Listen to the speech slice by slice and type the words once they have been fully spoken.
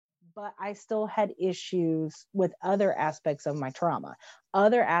but I still had issues with other aspects of my trauma,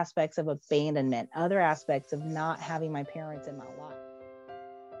 other aspects of abandonment, other aspects of not having my parents in my life.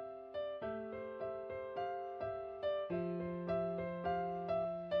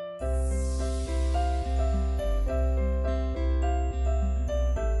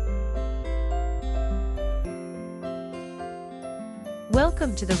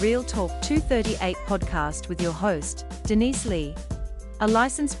 Welcome to the Real Talk 238 podcast with your host, Denise Lee, a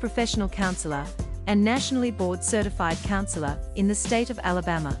licensed professional counselor and nationally board-certified counselor in the state of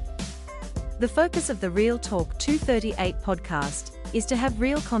Alabama. The focus of the Real Talk 238 podcast is to have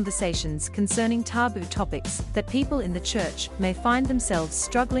real conversations concerning taboo topics that people in the church may find themselves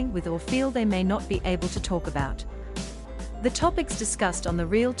struggling with or feel they may not be able to talk about. The topics discussed on the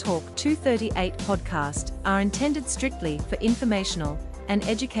Real Talk 238 podcast are intended strictly for informational and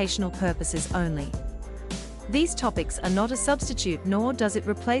educational purposes only. These topics are not a substitute, nor does it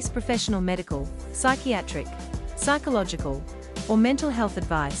replace professional medical, psychiatric, psychological, or mental health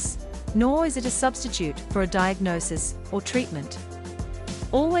advice, nor is it a substitute for a diagnosis or treatment.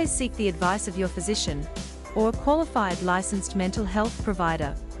 Always seek the advice of your physician or a qualified licensed mental health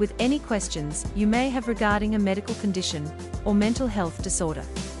provider with any questions you may have regarding a medical condition or mental health disorder.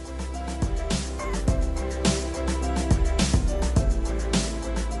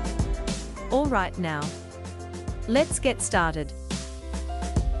 All right, now, let's get started.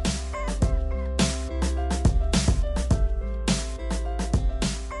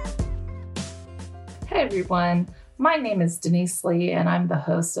 Hey everyone, my name is Denise Lee and I'm the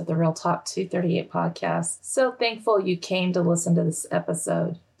host of the Real Talk 238 podcast. So thankful you came to listen to this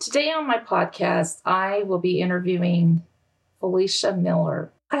episode. Today on my podcast, I will be interviewing Felicia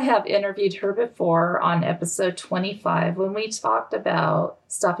Miller. I have interviewed her before on episode 25 when we talked about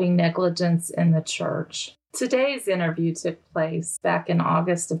stopping negligence in the church. Today's interview took place back in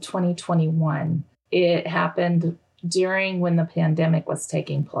August of 2021. It happened during when the pandemic was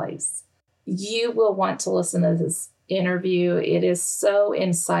taking place. You will want to listen to this interview. It is so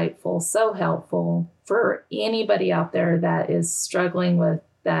insightful, so helpful for anybody out there that is struggling with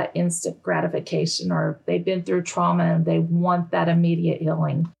that instant gratification, or they've been through trauma and they want that immediate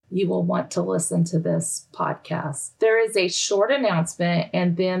healing. You will want to listen to this podcast. There is a short announcement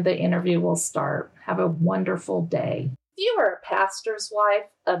and then the interview will start. Have a wonderful day. If you are a pastor's wife,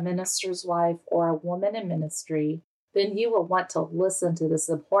 a minister's wife, or a woman in ministry, then you will want to listen to this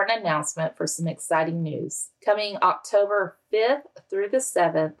important announcement for some exciting news. Coming October 5th through the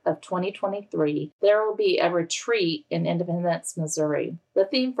 7th of 2023, there will be a retreat in Independence, Missouri. The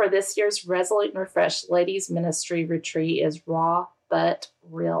theme for this year's Resolute and Refreshed Ladies Ministry Retreat is Raw but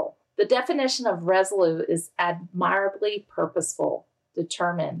Real. The definition of resolute is admirably purposeful,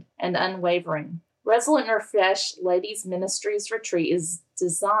 determined, and unwavering. Resolute and Refreshed Ladies Ministries Retreat is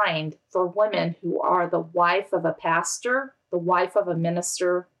designed for women who are the wife of a pastor, the wife of a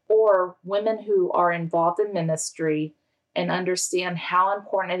minister, or women who are involved in ministry and understand how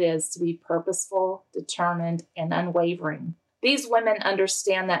important it is to be purposeful, determined, and unwavering. These women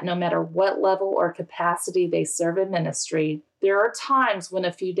understand that no matter what level or capacity they serve in ministry, there are times when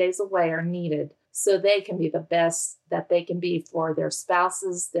a few days away are needed so they can be the best that they can be for their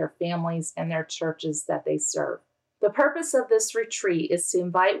spouses, their families, and their churches that they serve. The purpose of this retreat is to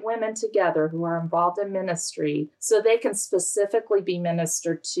invite women together who are involved in ministry so they can specifically be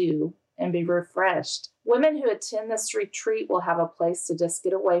ministered to and be refreshed. Women who attend this retreat will have a place to just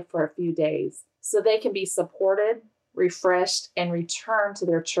get away for a few days so they can be supported, refreshed, and return to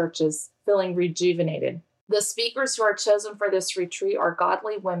their churches feeling rejuvenated. The speakers who are chosen for this retreat are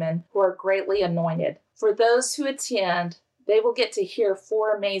godly women who are greatly anointed. For those who attend, they will get to hear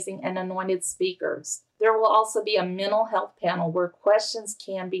 4 amazing and anointed speakers. There will also be a mental health panel where questions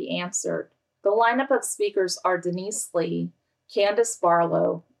can be answered. The lineup of speakers are Denise Lee, Candace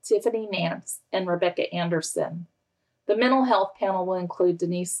Barlow, Tiffany Nance, and Rebecca Anderson. The mental health panel will include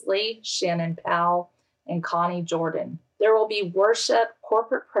Denise Lee, Shannon Powell, and Connie Jordan. There will be worship,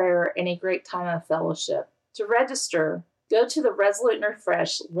 corporate prayer, and a great time of fellowship. To register, go to the Resolute and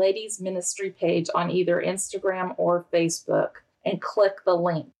Refresh Ladies Ministry page on either Instagram or Facebook and click the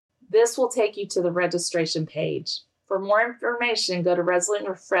link. This will take you to the registration page. For more information, go to Resolute and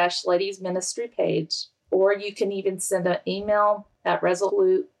Refresh Ladies Ministry page, or you can even send an email at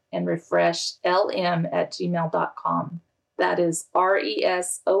resoluteandrefreshlm@gmail.com. That is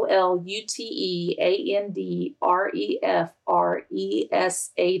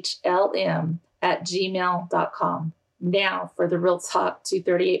RESOLUTEANDREFRESHLM@gmail.com. Now for the Real Talk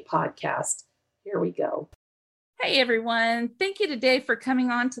 238 podcast. Here we go. Hey everyone. Thank you today for coming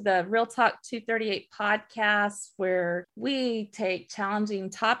on to the Real Talk 238 podcast, where we take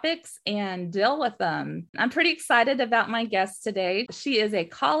challenging topics and deal with them. I'm pretty excited about my guest today. She is a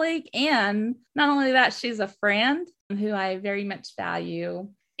colleague, and not only that, she's a friend who I very much value.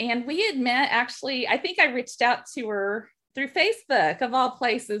 And we had met, actually, I think I reached out to her through Facebook of all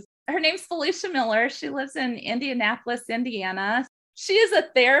places. Her name's Felicia Miller. She lives in Indianapolis, Indiana. She is a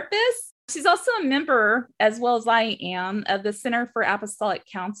therapist. She's also a member, as well as I am, of the Center for Apostolic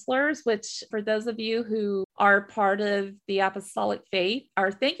Counselors, which for those of you who are part of the Apostolic faith,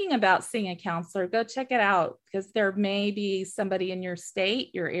 are thinking about seeing a counselor, go check it out, because there may be somebody in your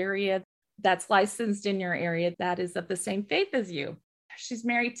state, your area, that's licensed in your area that is of the same faith as you. She's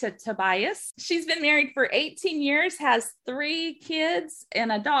married to Tobias. She's been married for 18 years, has 3 kids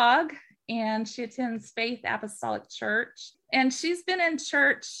and a dog, and she attends Faith Apostolic Church. And she's been in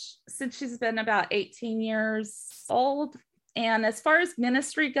church since she's been about 18 years old. And as far as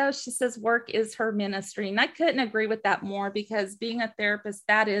ministry goes, she says work is her ministry. And I couldn't agree with that more, because being a therapist,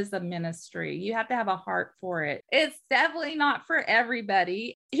 that is a ministry. You have to have a heart for it. It's definitely not for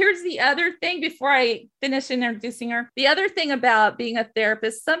everybody. Here's the other thing before I finish introducing her. The other thing about being a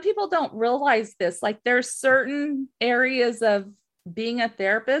therapist, some people don't realize this. Like, there's certain areas of being a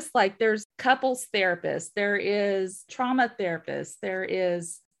therapist, like there's couples therapist, there is trauma therapist, there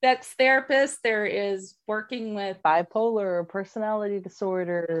is sex therapist, there is working with Bipolar, personality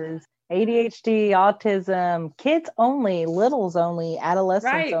disorders, ADHD, autism, kids only, littles only,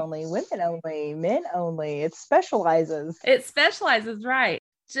 adolescents only, women only, men only. It specializes. Right.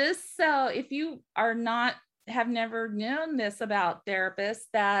 Just so if you have never known this about therapists,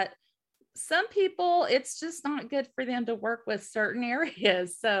 that some people, it's just not good for them to work with certain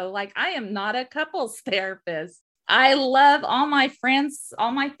areas. So like, I am not a couples therapist. I love all my friends,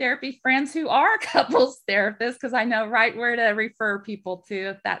 all my therapy friends who are couples therapists, because I know right where to refer people to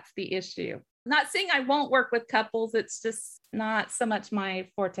if that's the issue. Not saying I won't work with couples. It's just not so much my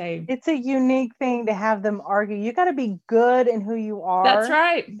forte. It's a unique thing to have them argue. You got to be good in who you are. That's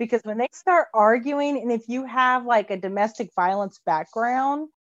right. Because when they start arguing, and if you have like a domestic violence background,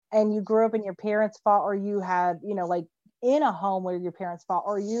 and you grew up and your parents fought, or you had, like in a home where your parents fought,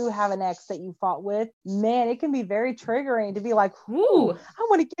 or you have an ex that you fought with, man, it can be very triggering to be like, ooh, I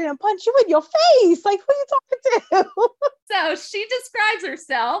want to get him, punch you in your face. Like, who are you talking to? So she describes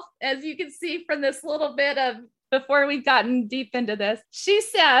herself, as you can see from this little bit of before we've gotten deep into this. She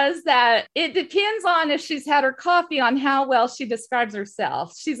says that it depends on if she's had her coffee on how well she describes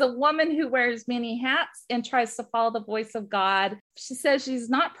herself. She's a woman who wears many hats and tries to follow the voice of God. She says she's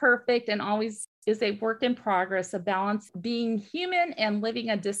not perfect and always is a work in progress, a balance being human and living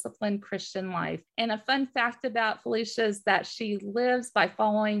a disciplined Christian life. And a fun fact about Felicia is that she lives by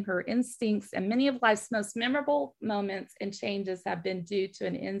following her instincts, and many of life's most memorable moments and changes have been due to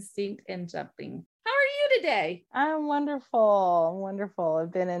an instinct in jumping. How are you today? I'm wonderful.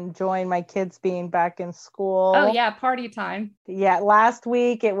 I've been enjoying my kids being back in school. Oh yeah, party time. Yeah, last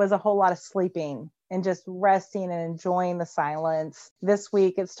week it was a whole lot of sleeping and just resting and enjoying the silence. This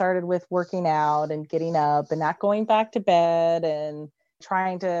week it started with working out and getting up and not going back to bed and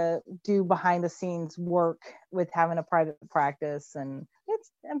trying to do behind the scenes work with having a private practice. And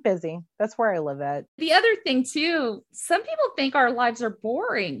I'm busy. That's where I live at. The other thing too, some people think our lives are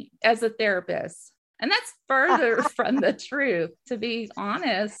boring as a therapist. And that's further from the truth, to be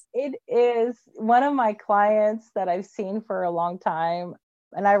honest. It is. One of my clients that I've seen for a long time,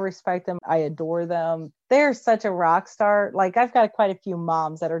 and I respect them, I adore them. They're such a rock star. Like, I've got quite a few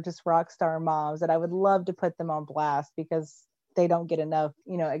moms that are just rock star moms, and I would love to put them on blast because they don't get enough,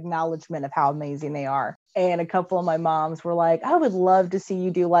 acknowledgement of how amazing they are. And a couple of my moms were like, I would love to see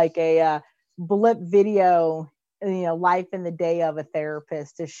you do like a blip video, life in the day of a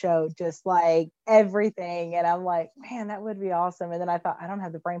therapist, to show just like everything. And I'm like, man, that would be awesome. And then I thought, I don't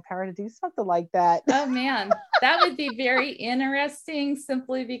have the brain power to do something like that. Oh man, that would be very interesting,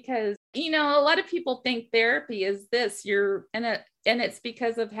 simply because, a lot of people think therapy is this, and it's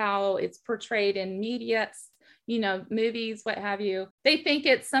because of how it's portrayed in media, movies, what have you. They think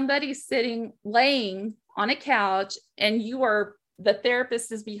it's somebody laying on a couch, and the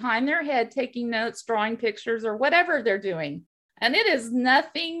therapist is behind their head taking notes, drawing pictures, or whatever they're doing. And it is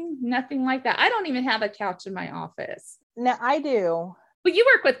nothing like that. I don't even have a couch in my office. No, I do. But you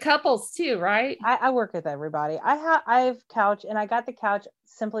work with couples too, right? I work with everybody. I have couch, and I got the couch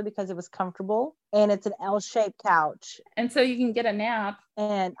simply because it was comfortable, and it's an L-shaped couch. And so you can get a nap.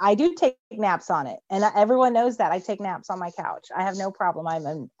 And I do take naps on it. And everyone knows that I take naps on my couch. I have no problem. I'm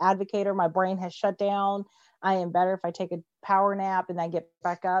an advocator. My brain has shut down. I am better if I take a power nap and I get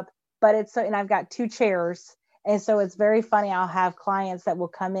back up. But and I've got 2 chairs, And so it's very funny. I'll have clients that will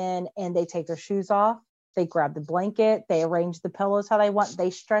come in and they take their shoes off. They grab the blanket, they arrange the pillows how they want, they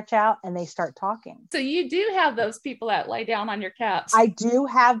stretch out and they start talking. So you do have those people that lay down on your couch. I do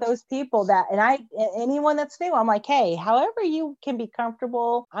have those people anyone that's new, I'm like, hey, however you can be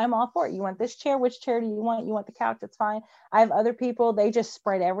comfortable, I'm all for it. You want this chair? Which chair do you want? You want the couch? It's fine. I have other people, they just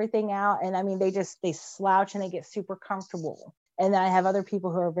spread everything out. And I mean, they slouch and they get super comfortable. And then I have other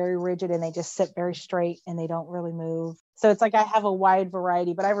people who are very rigid and they just sit very straight and they don't really move. So it's like I have a wide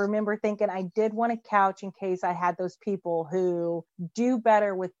variety, but I remember thinking I did want a couch in case I had those people who do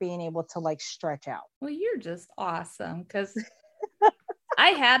better with being able to like stretch out. Well, you're just awesome because I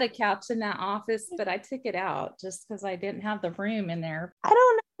had a couch in that office, but I took it out just because I didn't have the room in there. I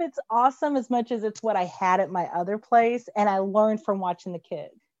don't know if it's awesome as much as it's what I had at my other place. And I learned from watching the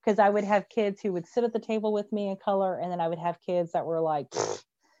kids. Because I would have kids who would sit at the table with me and color, and then I would have kids that were like,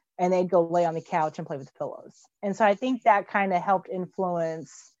 and they'd go lay on the couch and play with the pillows. And so I think that kind of helped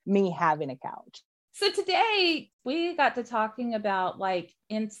influence me having a couch. So today we got to talking about like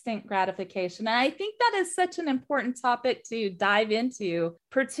instant gratification. And I think that is such an important topic to dive into,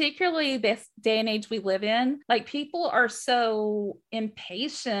 particularly this day and age we live in. Like people are so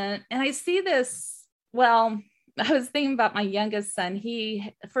impatient. And I see this, I was thinking about my youngest son.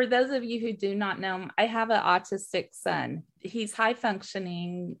 For those of you who do not know, I have an autistic son. He's high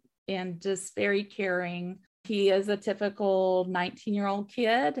functioning and just very caring. He is a typical 19-year-old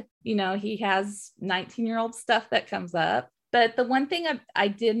kid. You know, he has 19-year-old stuff that comes up. But the one thing I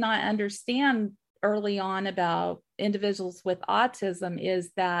did not understand early on about individuals with autism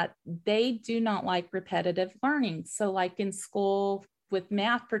is that they do not like repetitive learning. So like in school with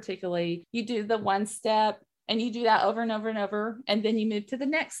math, particularly, you do the one step, and you do that over and over and over, and then you move to the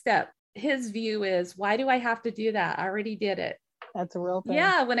next step. His view is, why do I have to do that? I already did it. That's a real thing.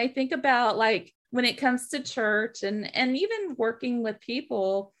 Yeah. When I think about like, when it comes to church and even working with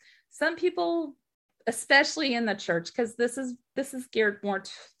people, some people, especially in the church, because this is geared more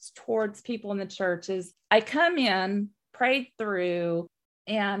towards people in the church, is I come in, prayed through,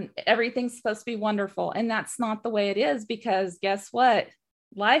 and everything's supposed to be wonderful. And that's not the way it is, because guess what?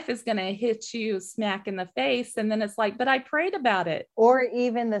 Life is going to hit you smack in the face. And then it's like, but I prayed about it. Or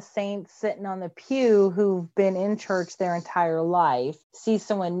even the saints sitting on the pew who've been in church their entire life, see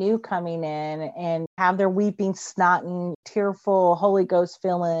someone new coming in and have their weeping, snotting, tearful, Holy Ghost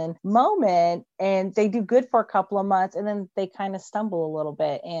filling moment. And they do good for a couple of months. And then they kind of stumble a little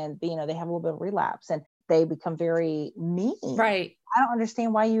bit and, they have a little bit of relapse and they become very mean. Right. I don't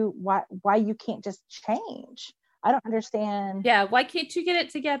understand why you can't just change. I don't understand. Yeah. Why can't you get it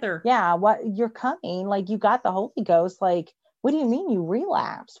together? Yeah. What you're coming, like you got the Holy Ghost. Like, what do you mean you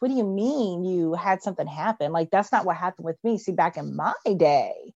relapsed? What do you mean you had something happen? Like, that's not what happened with me. See, back in my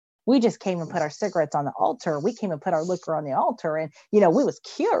day, we just came and put our cigarettes on the altar. We came and put our liquor on the altar and, we was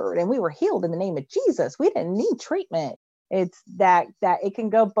cured and we were healed in the name of Jesus. We didn't need treatment. It's that it can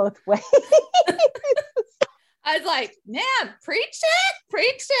go both ways. I was like, man, preach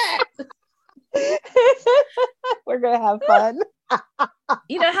it. We're going to have fun. How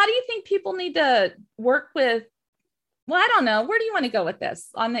do you think people need to work with? Well, I don't know. Where do you want to go with this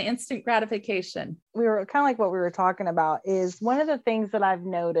on the instant gratification? We were kind of like what we were talking about is one of the things that I've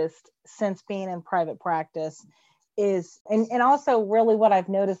noticed since being in private practice is, and also really what I've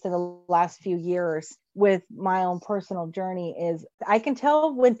noticed in the last few years with my own personal journey is I can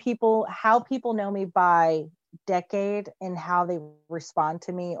tell how people know me by decade and how they respond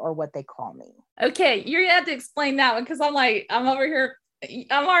to me or what they call me. Okay, you're gonna have to explain that one because I'm over here.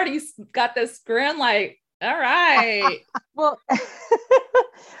 I'm already got this grin like, all right. Well,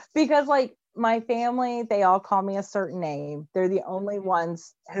 because like my family, they all call me a certain name. They're the only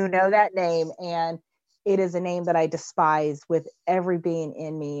ones who know that name. And it is a name that I despise with every being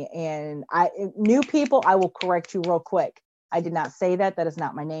in me. And new people, I will correct you real quick. I did not say that. That is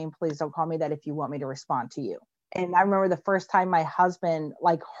not my name. Please don't call me that if you want me to respond to you. And I remember the first time my husband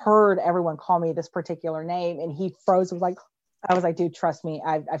heard everyone call me this particular name and he froze. I was like, dude, trust me.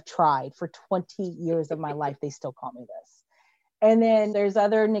 I've tried for 20 years of my life. They still call me this. And then there's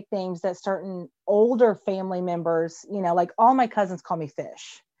other nicknames that certain older family members, like all my cousins call me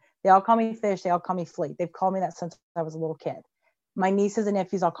Fish. They all call me Fish. They all call me Fleet. They've called me that since I was a little kid. My nieces and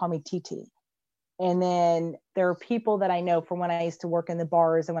nephews all call me TT. And then there are people that I know from when I used to work in the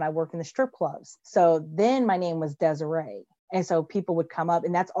bars and when I worked in the strip clubs. So then my name was Desiree. And so people would come up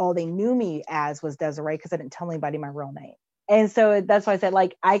and that's all they knew me as was Desiree because I didn't tell anybody my real name. And so that's why I said,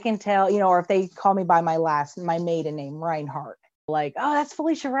 I can tell, or if they call me by my maiden name, Reinhardt, oh, that's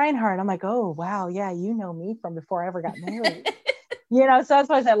Felicia Reinhardt. I'm like, oh, wow. Yeah. You know me from before I ever got married. So that's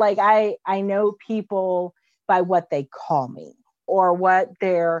why I said, I know people by what they call me, or what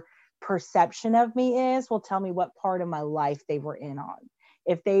their perception of me is will tell me what part of my life they were in on.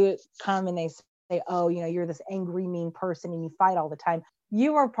 If they come and they say, oh, you're this angry, mean person and you fight all the time.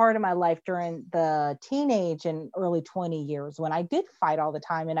 You were part of my life during the teenage and early 20 years when I did fight all the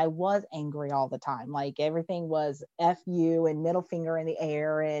time and I was angry all the time. Like everything was F you and middle finger in the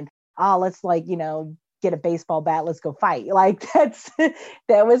air and, let's get a baseball bat, let's go fight. Like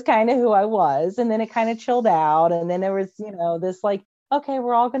that was kind of who I was. And then it kind of chilled out. And then there was, this like, okay,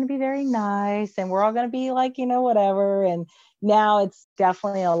 we're all going to be very nice and we're all going to be like, whatever. And now it's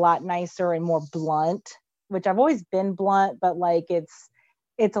definitely a lot nicer and more blunt, which I've always been blunt, but like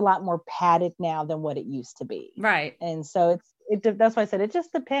it's a lot more padded now than what it used to be. Right. And so that's why I said it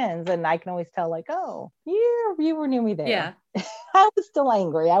just depends. And I can always tell like, oh, you were near me there. Yeah. I was still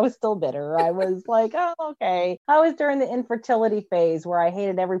angry. I was still bitter. I was like, oh, okay. I was during the infertility phase where I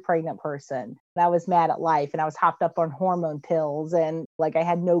hated every pregnant person. And I was mad at life and I was hopped up on hormone pills and like I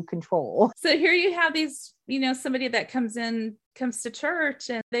had no control. So here you have these, somebody that comes to church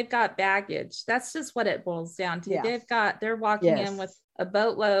and they've got baggage. That's just what it boils down to. Yeah. They're walking in with a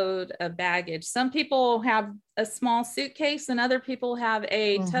boatload of baggage. Some people have a small suitcase and other people have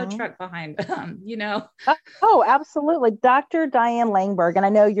a tow truck behind them, Oh, absolutely. Dr. Diane Langberg, and I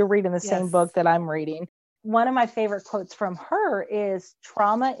know you're reading the same book that I'm reading. One of my favorite quotes from her is,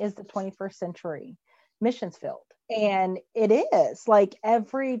 trauma is the 21st century missions field. And it is like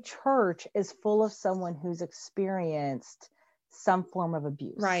every church is full of someone who's experienced some form of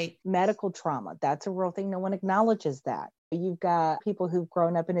abuse. Right. Medical trauma. That's a real thing. No one acknowledges that. You've got people who've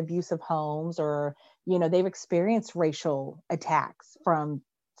grown up in abusive homes or, they've experienced racial attacks from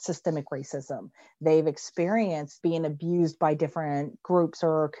systemic racism. They've experienced being abused by different groups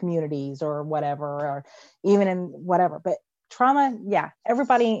or communities or whatever, or even in whatever. But trauma,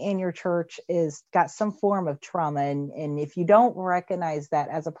 everybody in your church is got some form of trauma. And if you don't recognize that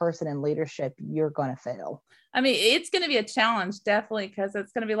as a person in leadership, you're going to fail. I mean, it's going to be a challenge, definitely, because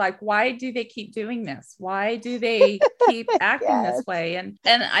it's going to be like, why do they keep doing this? Why do they keep acting this way? And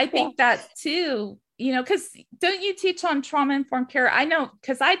I think that too, because don't you teach on trauma-informed care? I know,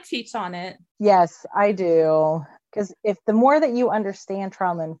 because I teach on it. Yes, I do. Because if the more that you understand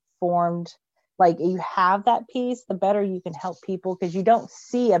trauma-informed, like you have that piece, the better you can help people, because you don't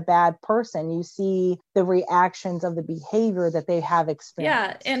see a bad person. You see the reactions of the behavior that they have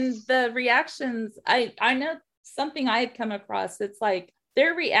experienced. Yeah. And the reactions, I know something I had come across. It's like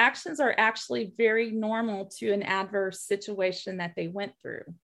their reactions are actually very normal to an adverse situation that they went through.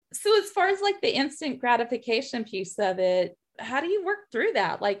 So as far as like the instant gratification piece of it, how do you work through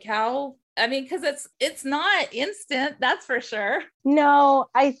that? Like because it's not instant, that's for sure. No,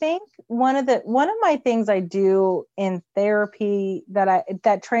 I think one of my things I do in therapy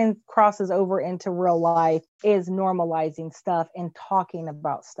that crosses over into real life is normalizing stuff and talking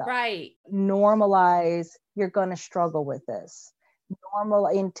about stuff. Right. Normalize, you're going to struggle with this. Normal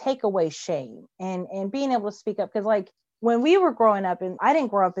and take away shame and being able to speak up. Because like when we were growing up, and I didn't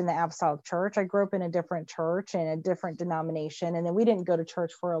grow up in the apostolic church. I grew up in a different church and a different denomination. And then we didn't go to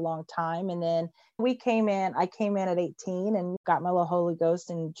church for a long time. And then I came in at 18 and got my little Holy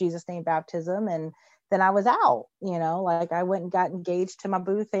Ghost and Jesus name baptism. And then I was out, like I went and got engaged to my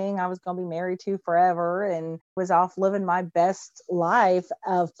boo thing I was going to be married to forever and was off living my best life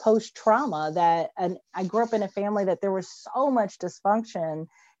of post-trauma and I grew up in a family that there was so much dysfunction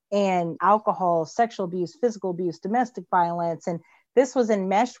and alcohol, sexual abuse, physical abuse, domestic violence. And this was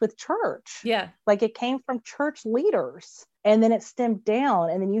enmeshed with church. Yeah. Like it came from church leaders and then it stemmed down.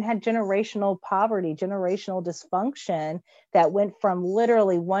 And then you had generational poverty, generational dysfunction that went from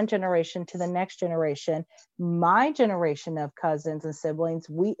literally one generation to the next generation. My generation of cousins and siblings,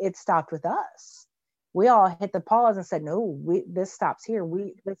 it stopped with us. We all hit the pause and said, no, this stops here.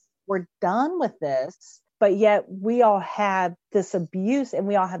 We're done with this. But yet we all had this abuse and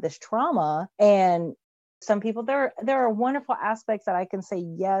we all had this trauma. And some people, there are wonderful aspects that I can say,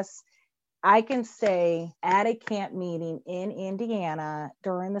 yes, I can say at a camp meeting in Indiana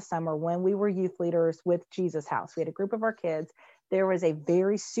during the summer when we were youth leaders with Jesus House, we had a group of our kids. There was a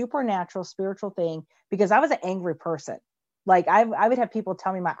very supernatural spiritual thing because I was an angry person. Like I would have people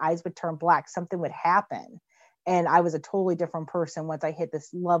tell me my eyes would turn black, something would happen. And I was a totally different person once I hit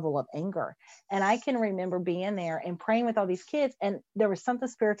this level of anger. And I can remember being there and praying with all these kids. And there was something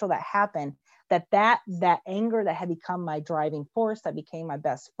spiritual that happened that anger that had become my driving force, that became my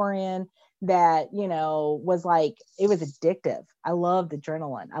best friend, that, was like, it was addictive. I loved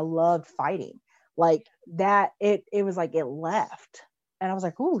adrenaline. I loved fighting like that. It was like it left. And I was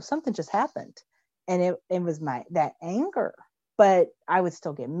like, ooh, something just happened. And it was that anger, but I would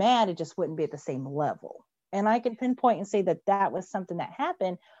still get mad. It just wouldn't be at the same level. And I can pinpoint and say that that was something that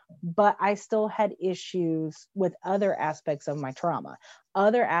happened, but I still had issues with other aspects of my trauma,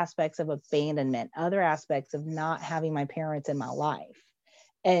 other aspects of abandonment, other aspects of not having my parents in my life.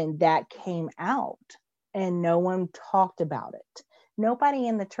 And that came out and no one talked about it. Nobody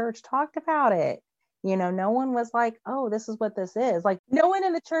in the church talked about it. No one was like, oh, this is what this is. Like, no one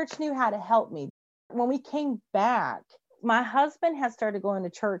in the church knew how to help me. When we came back, my husband had started going to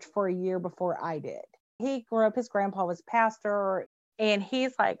church for a year before I did. He grew up, his grandpa was pastor, and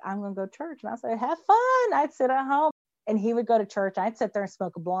he's like, I'm going to go to church. And I said, have fun. I'd sit at home and he would go to church. I'd sit there and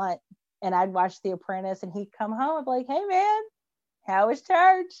smoke a blunt and I'd watch The Apprentice and he'd come home and be like, hey, man, how was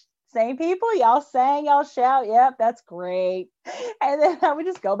church? Same people, y'all sang, y'all shout. Yep, that's great. And then I would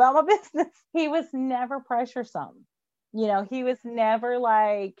just go about my business. He was never pressuresome. He was never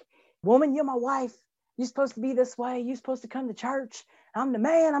like, woman, you're my wife. You're supposed to be this way. You're supposed to come to church. I'm the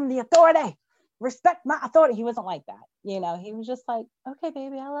man. I'm the authority. Respect my authority. He wasn't like that. He was just like, okay,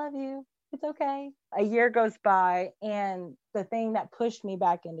 baby, I love you. It's okay. A year goes by. And the thing that pushed me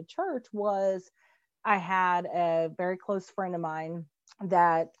back into church was I had a very close friend of mine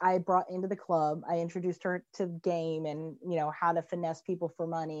that I brought into the club. I introduced her to the game and, how to finesse people for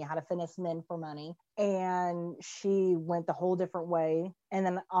money, how to finesse men for money. And she went the whole different way. And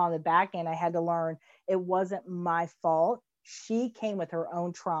then on the back end, I had to learn it wasn't my fault. She came with her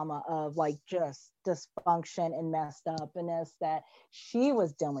own trauma of like just dysfunction and messed upness that she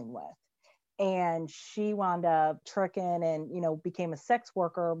was dealing with. And she wound up tricking and, became a sex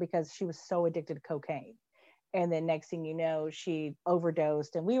worker because she was so addicted to cocaine. And then next thing you know, she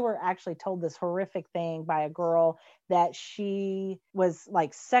overdosed. And we were actually told this horrific thing by a girl that she was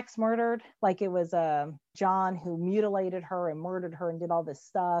like sex murdered. Like it was John who mutilated her and murdered her and did all this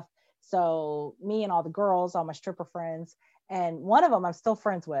stuff. So me and all the girls, all my stripper friends, and one of them I'm still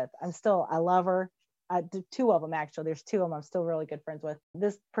friends with. I love her. Two of them, actually. There's two of them I'm still really good friends with.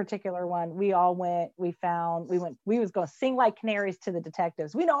 This particular one, we all went, we was going to sing like canaries to the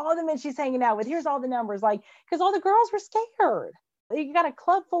detectives. We know all the men she's hanging out with. Here's all the numbers, like, because all the girls were scared. You got a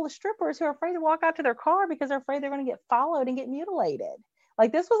club full of strippers who are afraid to walk out to their car because they're afraid they're going to get followed and get mutilated.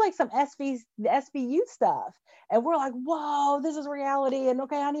 Like this was like some SVU stuff. And we're like, whoa, this is reality. And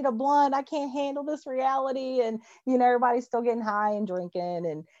okay, I need a blunt. I can't handle this reality. And, everybody's still getting high and drinking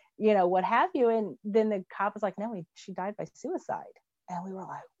and, what have you. And then the cop was like, no, she died by suicide. And we were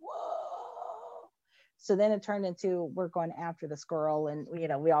like, whoa. So then it turned into, we're going after this girl. And,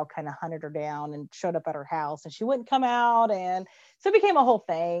 we all kind of hunted her down and showed up at her house and she wouldn't come out. And so it became a whole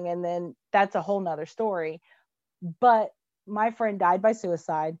thing. And then that's a whole nother story. But my friend died by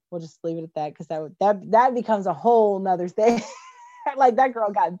suicide. We'll just leave it at that. Cause that becomes a whole nother thing. Like that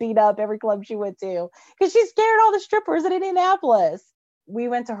girl got beat up every club she went to because she scared all the strippers in Indianapolis. We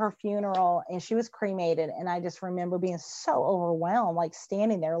went to her funeral and she was cremated. And I just remember being so overwhelmed, like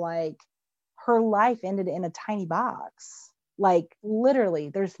standing there, like her life ended in a tiny box. Like literally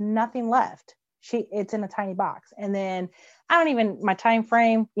there's nothing left. It's in a tiny box. And then my time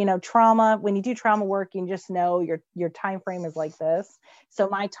frame, trauma, when you do trauma work, you just know your time frame is like this. So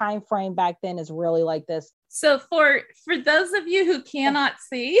my time frame back then is really like this. So for those of you who cannot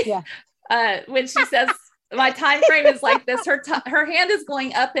see, when she says my time frame is like this, her hand is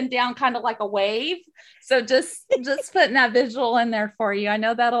going up and down kind of like a wave. So just putting that visual in there for you. I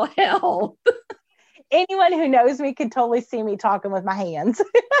know that'll help. Anyone who knows me can totally see me talking with my hands.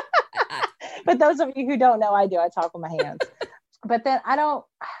 But those of you who don't know, I talk with my hands. But then I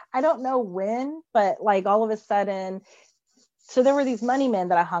don't know when, but like all of a sudden, so there were these money men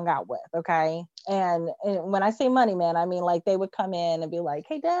that I hung out with. Okay. And when I say money men, I mean, like they would come in and be like,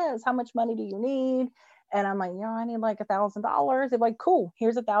 hey, Des, how much money do you need? And I'm like, I need like $1,000. They're like, cool,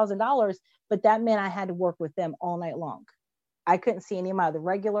 here's $1,000. But that meant I had to work with them all night long. I couldn't see any of my other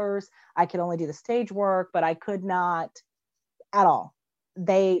regulars. I could only do the stage work, but I could not at all.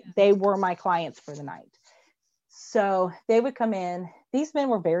 They were my clients for the night. So they would come in. These men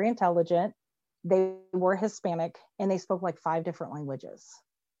were very intelligent. They were Hispanic and they spoke like 5 different languages.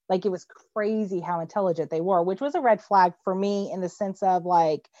 Like it was crazy how intelligent they were, which was a red flag for me in the sense of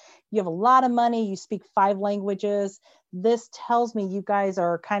like, you have a lot of money, you speak 5 languages. This tells me you guys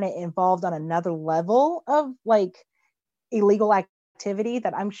are kind of involved on another level of like illegal activity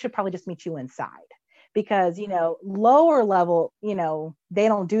that I should probably just meet you inside. Because, lower level, they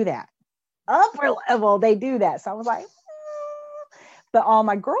don't do that. Upper level, they do that. So I was like, But all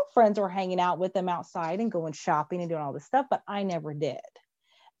my girlfriends were hanging out with them outside and going shopping and doing all this stuff, but I never did.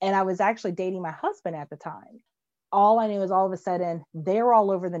 And I was actually dating my husband at the time. All I knew is all of a sudden, they were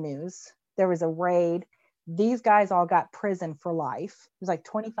all over the news. There was a raid. These guys all got prison for life. It was like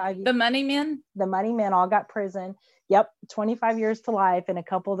 25 years. The money men? The money men all got prison. Yep. 25 years to life. And a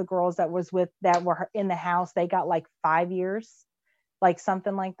couple of the girls that were in the house, they got like 5 years, like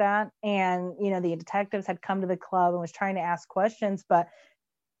something like that. And, the detectives had come to the club and was trying to ask questions, but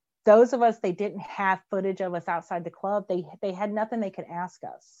those of us, they didn't have footage of us outside the club. They had nothing they could ask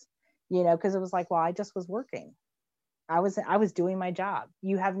us, because it was like, well, I just was working. I was doing my job.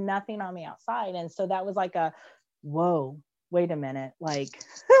 You have nothing on me outside. And so that was like whoa, wait a minute. Like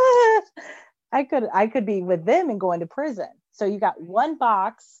I could be with them and going to prison. So you got one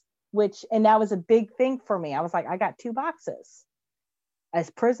box, and that was a big thing for me. I was like, I got 2 boxes, a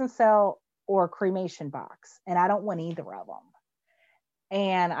prison cell or a cremation box. And I don't want either of them.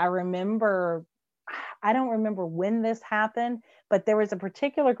 And I don't remember when this happened, but there was a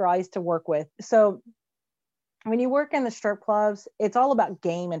particular girl I used to work with. So when you work in the strip clubs, it's all about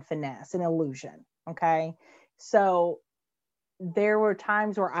game and finesse and illusion. Okay. So there were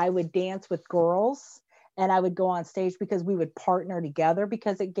times where I would dance with girls and I would go on stage because we would partner together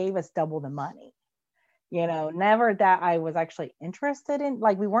because it gave us double the money. Never that I was actually interested in,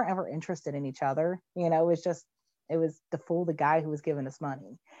 like, we weren't ever interested in each other. It was to fool the guy who was giving us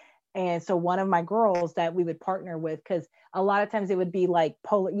money. And so one of my girls that we would partner with, because a lot of times it would be like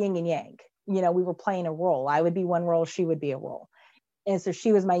polar yin and yang, we were playing a role. I would be one role, she would be a role. And so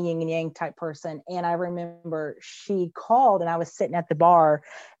she was my yin and yang type person. And I remember she called and I was sitting at the bar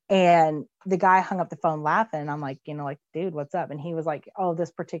and the guy hung up the phone laughing. And I'm like, dude, what's up? And he was like, oh,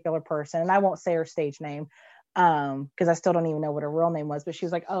 this particular person. And I won't say her stage name because I still don't even know what her real name was. But she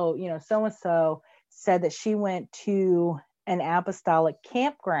was like, oh, so-and-so said that she went to an apostolic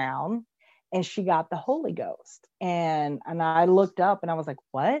campground and she got the Holy Ghost. And I looked up and I was like,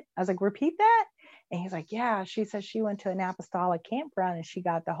 what? I was like, repeat that? And he's like, yeah, she said she went to an apostolic campground and she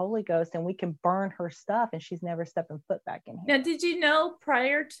got the Holy Ghost and we can burn her stuff and she's never stepping foot back in here. Now, did you know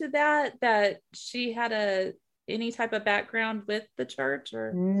prior to that she had any type of background with the church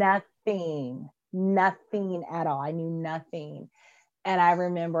or? Nothing at all. I knew nothing. And I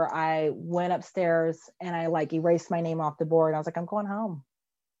remember I went upstairs and I like erased my name off the board. I was like, I'm going home.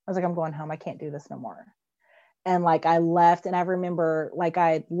 I can't do this no more. And like I left and I remember like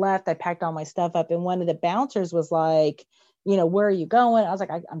I left, I packed all my stuff up and one of the bouncers was like, where are you going? I was like,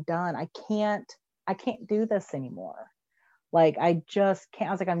 I'm done. I can't do this anymore. Like, I just can't.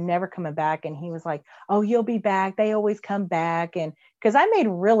 I was like, I'm never coming back. And he was like, oh, you'll be back. They always come back. And because I made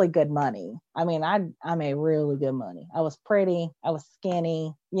really good money. I mean, I made really good money. I was pretty. I was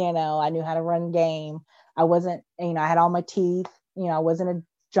skinny. I knew how to run game. I wasn't, I had all my teeth. I wasn't a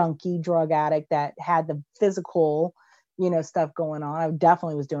junkie drug addict that had the physical, stuff going on. I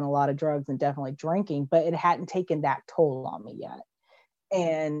definitely was doing a lot of drugs and definitely drinking, but it hadn't taken that toll on me yet.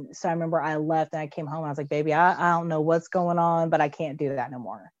 And so I remember I left and I came home and I was like, baby, I don't know what's going on, but I can't do that no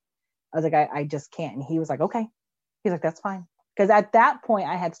more. I was like, I just can't. And he was like, okay. He's like, that's fine. Because at that point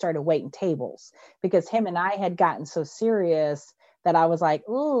I had started waiting tables because him and I had gotten so serious that I was like,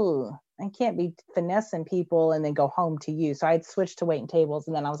 ooh, I can't be finessing people and then go home to you. So I had switched to waiting tables.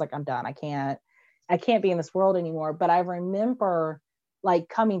 And then I was like, I'm done. I can't be in this world anymore. But I remember like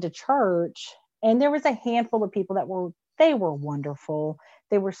coming to church and there was a handful of people they were wonderful.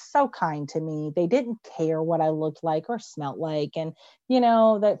 They were so kind to me. They didn't care what I looked like or smelt like. And,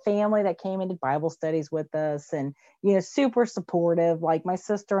 that family that came into Bible studies with us and, super supportive. Like my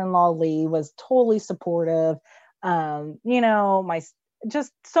sister-in-law, Lee, was totally supportive.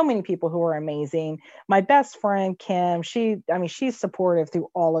 Just so many people who were amazing. My best friend, Kim, she's supportive through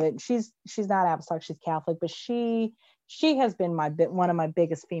all of it. She's not apostolic, she's Catholic, but she has been one of my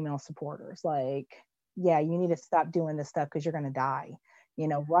biggest female supporters. Like, yeah, you need to stop doing this stuff because you're going to die,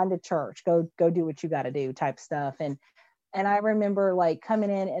 run to church, go do what you got to do type stuff. And I remember like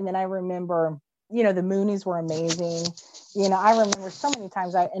coming in and then I remember, the Moonies were amazing. I remember so many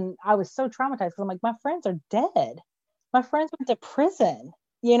times I was so traumatized because I'm like, my friends are dead. My friends went to prison,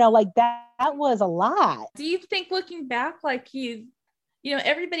 like that was a lot. Do you think looking back, like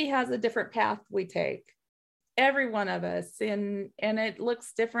everybody has a different path we take, every one of us, and it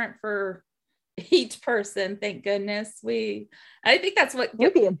looks different for each person. Thank goodness. I think that's what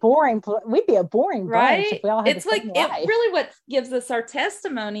we'd be a boring right? Bunch if we all had it's the same like life. It really what gives us our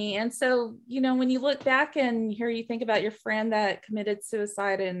testimony. And so, when you look back and here you think about your friend that committed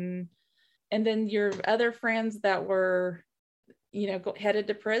suicide and then your other friends that were, headed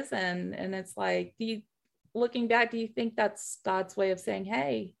to prison. And it's like, looking back, do you think that's God's way of saying,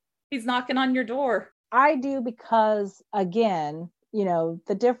 hey, he's knocking on your door? I do, because again,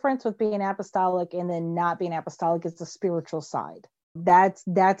 the difference with being apostolic and then not being apostolic is the spiritual side. That's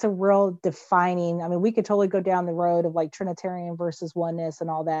a real defining. I mean, we could totally go down the road of like Trinitarian versus oneness and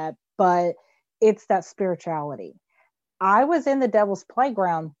all that, but it's that spirituality. I was in the devil's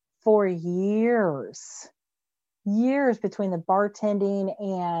playground for years between the bartending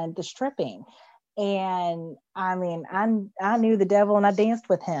and the stripping. And I mean, I knew the devil and I danced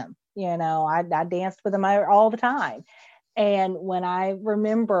with him. I danced with him all the time. And when I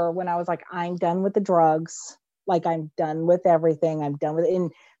remember when I was like, I'm done with the drugs, like I'm done with everything, I'm done with it.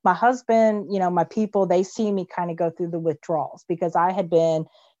 And my husband, my people, they see me kind of go through the withdrawals because I had been,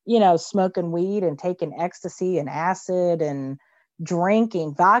 smoking weed and taking ecstasy and acid and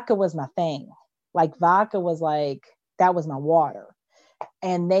drinking. Vodka was my thing. Like vodka was like, that was my water.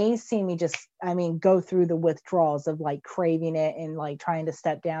 And they see me just, go through the withdrawals of like craving it and like trying to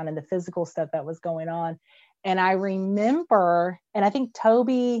step down and the physical stuff that was going on. And I remember, and I think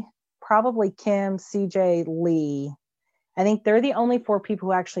Toby, probably Kim, CJ, Lee, I think they're the only 4 people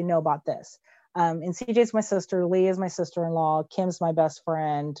who actually know about this. And CJ's my sister, Lee is my sister-in-law, Kim's my best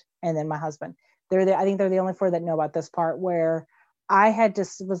friend, and then my husband. I think they're the only 4 that know about this part where I had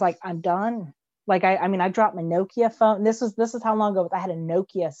just was like, I'm done. Like, I dropped my Nokia phone. This is how long ago I had a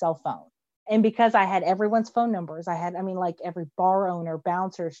Nokia cell phone. And because I had everyone's phone numbers, I had, like every bar owner,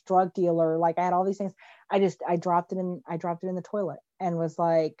 bouncers, drug dealer, like I had all these things. I dropped it in the toilet and was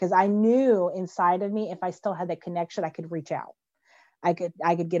like, cause I knew inside of me, if I still had that connection, I could reach out. I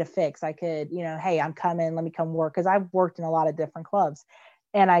could get a fix. I could, hey, I'm coming, let me come work. Cause I've worked in a lot of different clubs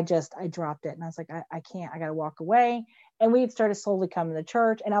and I dropped it. And I was like, I can't, I got to walk away. And we had started slowly coming to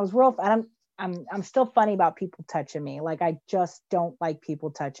church and I was real, and I'm still funny about people touching me. Like, I just don't like people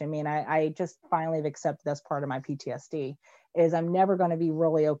touching me. And I just finally have accepted that's part of my PTSD is I'm never going to be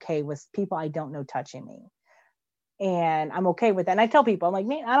really okay with people I don't know touching me. And I'm okay with that. And I tell people, I'm like,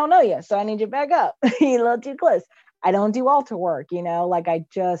 man, I don't know you, so I need you to back up. You're a little too close. I don't do altar work, like and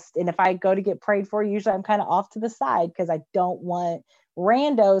if I go to get prayed for, usually I'm kind of off to the side because I don't want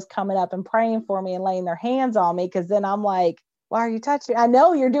randos coming up and praying for me and laying their hands on me. Cause then I'm like, why are you touching? I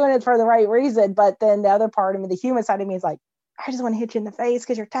know you're doing it for the right reason, but then the other part of me, the human side of me is like, I just want to hit you in the face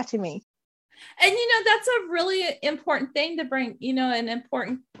because you're touching me. And, that's a really important thing to bring, an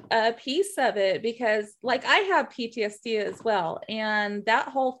important piece of it, because like I have PTSD as well. And that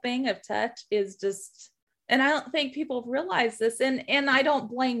whole thing of touch is just, and I don't think people realize this. And I don't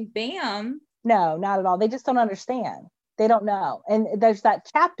blame them. No, not at all. They just don't understand. They don't know. And there's that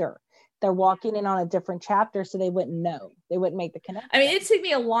chapter. They're walking in on a different chapter, so they wouldn't know. They wouldn't make the connection. I mean, it took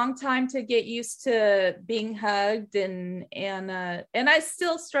me a long time to get used to being hugged, and I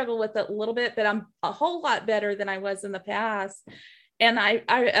still struggle with it a little bit, but I'm a whole lot better than I was in the past. And I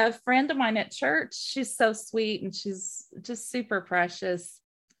a friend of mine at church, she's so sweet and she's just super precious.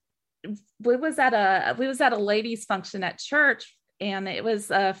 We was at a ladies' function at church, and it was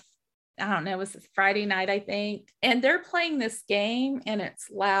I don't know, it was Friday night, I think. And they're playing this game and it's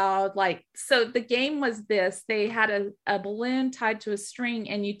loud. Like, so the game was this, they had a balloon tied to a string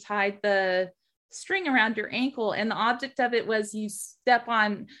and you tied the string around your ankle. And the object of it was you step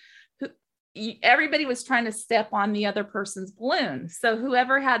on, everybody was trying to step on the other person's balloon. So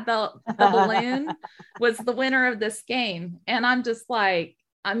whoever had the balloon was the winner of this game. And I'm just like,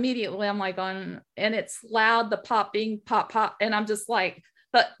 immediately I'm like and it's loud, the popping, pop, pop. And I'm just like,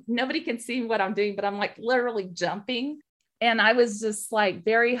 but nobody can see what I'm doing, but I'm like literally jumping. And I was just like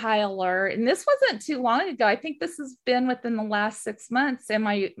very high alert. And this wasn't too long ago. I think this has been within the last 6 months. And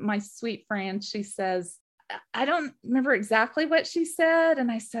my sweet friend, she says, I don't remember exactly what she said. And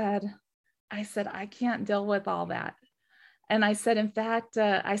I said, I can't deal with all that. And I said, in fact,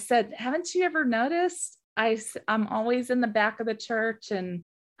 I said, haven't you ever noticed? I'm always in the back of the church and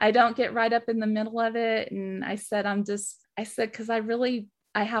I don't get right up in the middle of it. And I said, because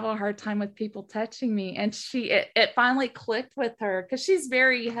I have a hard time with people touching me. And it finally clicked with her because she's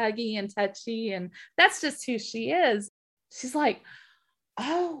very huggy and touchy. And that's just who she is. She's like,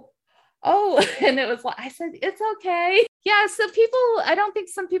 oh. And it was like, I said, it's okay. Yeah. So I don't think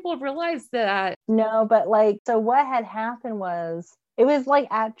some people realize that. No, but so what had happened was, it was like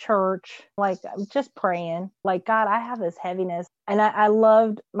at church, like just praying, like, God, I have this heaviness. And I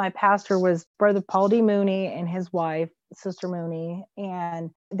loved, my pastor was Brother Paul D. Mooney and his wife, Sister Mooney. And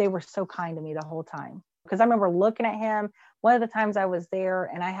they were so kind to me the whole time. Because I remember looking at him one of the times I was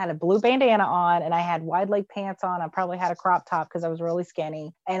there and I had a blue bandana on and I had wide leg pants on. I probably had a crop top because I was really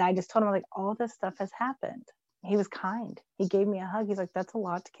skinny. And I just told him, like, all this stuff has happened. He was kind. He gave me a hug. He's like, that's a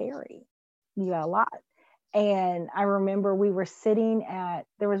lot to carry. You got a lot. And I remember we were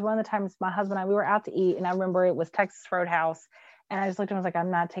there was one of the times my husband and I, we were out to eat. And I remember it was Texas Roadhouse. And I just looked at him, I was like,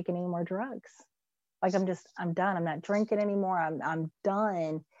 I'm not taking any more drugs. Like, I'm done. I'm not drinking anymore. I'm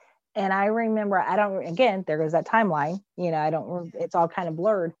done. And I remember, again, there goes that timeline, it's all kind of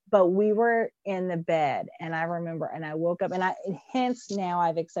blurred, but we were in the bed and I remember, and I woke up and hence now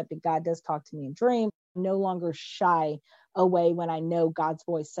I've accepted God does talk to me in dreams. I'm no longer shy away when I know God's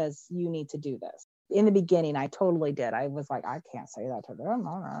voice says, you need to do this. In the beginning, I totally did. I was like, I can't say that to them.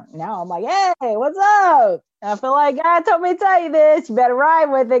 Now I'm like, hey, what's up? I feel like God told me to tell you this. You better ride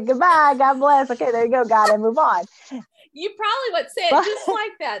with it. Goodbye. God bless. Okay, there you go, God, and move on. You probably would say it just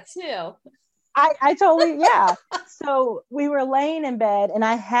like that too. I totally, yeah. So we were laying in bed and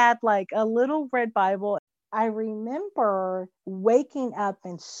I had like a little red Bible. I remember waking up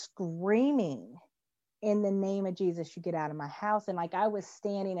and screaming, in the name of Jesus, you get out of my house. And like I was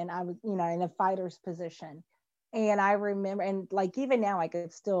standing and I was, in a fighter's position. And I remember, and like even now, I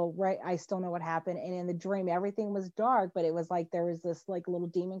still know what happened. And in the dream, everything was dark, but it was like there was this like little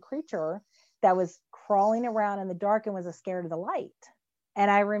demon creature that was crawling around in the dark and was scared of the light. And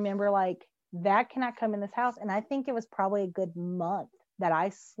I remember like, that cannot come in this house. And I think it was probably a good month that I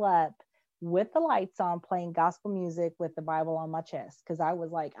slept with the lights on, playing gospel music with the Bible on my chest. Cause I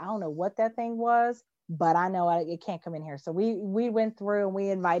was like, I don't know what that thing was, but I know it can't come in here. So we went through and we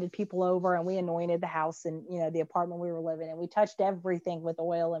invited people over and we anointed the house and, the apartment we were living in. We touched everything with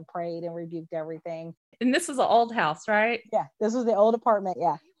oil and prayed and rebuked everything. And this was an old house, right? Yeah. This was the old apartment.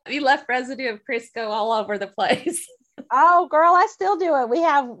 Yeah. You left residue of Crisco all over the place. Oh, girl, I still do it. We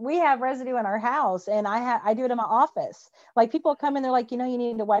have residue in our house, and I do it in my office. Like people come in, they're like, you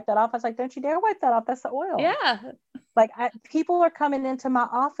need to wipe that off. I was like, don't you dare wipe that off. That's the oil. Yeah. Like people are coming into my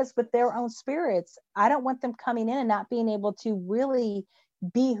office with their own spirits. I don't want them coming in and not being able to really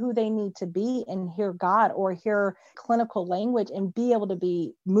be who they need to be and hear God or hear clinical language and be able to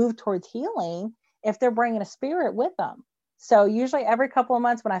be moved towards healing if they're bringing a spirit with them. So usually every couple of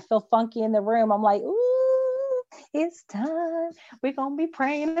months when I feel funky in the room, I'm like, ooh, it's time. We're going to be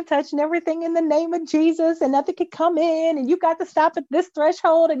praying and touching everything in the name of Jesus, and nothing can come in, and you got to stop at this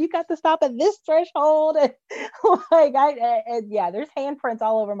threshold, and you got to stop at this threshold. And there's handprints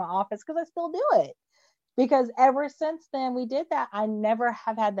all over my office because I still do it. Because ever since then we did that, I never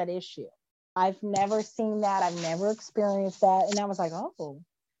have had that issue. I've never seen that. I've never experienced that. And I was like, oh,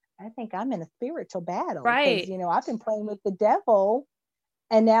 I think I'm in a spiritual battle. Right. Because, I've been playing with the devil.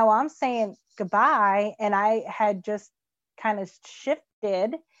 And now I'm saying goodbye. And I had just kind of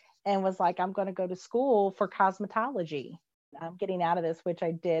shifted and was like, I'm going to go to school for cosmetology. I'm getting out of this, which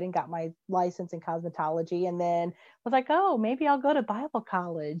I did, and got my license in cosmetology. And then was like, oh, maybe I'll go to Bible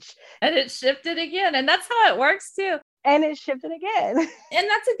college. And it shifted again. And that's how it works too. And it shifted again. And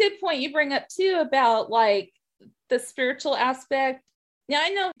that's a good point you bring up too about like the spiritual aspect. Now, I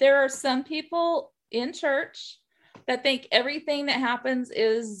know there are some people in church that think everything that happens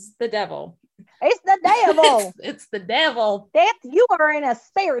is the devil. It's the devil. It's the devil. You are in a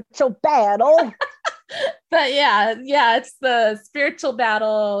spiritual battle. But yeah, it's the spiritual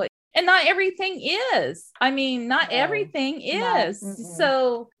battle. And not everything is. I mean, not everything is. No.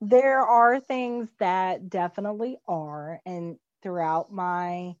 So there are things that definitely are. And throughout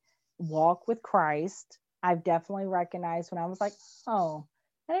my walk with Christ, I've definitely recognized when I was like, oh,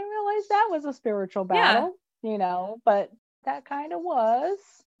 I didn't realize that was a spiritual battle, but that kind of was.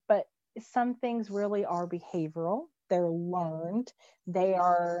 But some things really are behavioral. They're learned.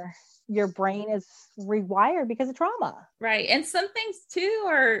 Your brain is rewired because of trauma. Right. And some things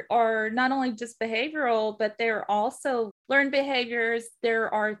too are not only just behavioral, but they're also learned behaviors.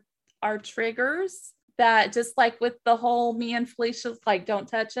 There are triggers that, just like with the whole me and Felicia's like, don't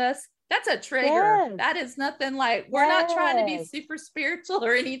touch us. That's a trigger. Yes. That is nothing like, we're not trying to be super spiritual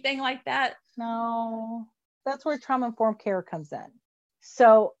or anything like that. No, that's where trauma-informed care comes in.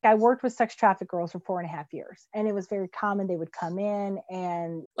 So I worked with sex trafficked girls for 4.5 years, and it was very common. They would come in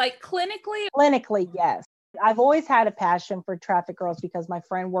and like clinically, yes. I've always had a passion for trafficked girls because my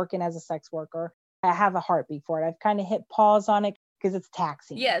friend working as a sex worker, I have a heartbeat for it. I've kind of hit pause on it because it's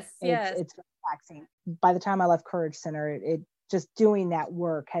taxing. Yes. It's taxing. By the time I left Courage Center, it just doing that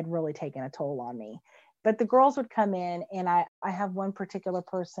work had really taken a toll on me. But the girls would come in, and I have one particular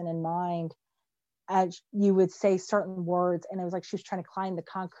person in mind. As you would say certain words, and it was like she was trying to climb the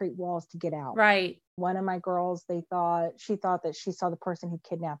concrete walls to get out. Right. One of my girls, she thought that she saw the person who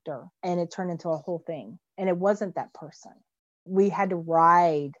kidnapped her, and it turned into a whole thing. And it wasn't that person. We had to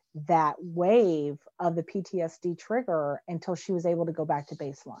ride that wave of the PTSD trigger until she was able to go back to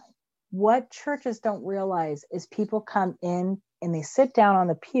baseline. What churches don't realize is people come in and they sit down on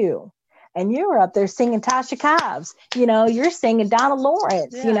the pew, and you're up there singing Tasha Cobbs, you're singing Donna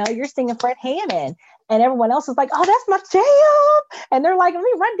Lawrence, you're singing Fred Hammond. And everyone else is like, oh, that's my jam. And they're like, let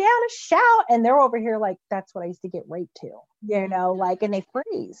me run down and shout. And they're over here like, that's what I used to get raped to, like, and they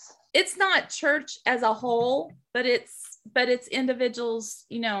freeze. It's not church as a whole, but it's individuals,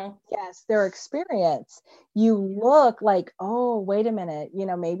 Yes, their experience. You look like, oh, wait a minute.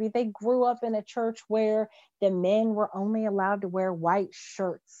 Maybe they grew up in a church where the men were only allowed to wear white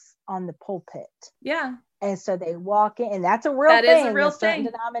shirts on the pulpit. Yeah. And so they walk in, and that's a real thing. Is a real in certain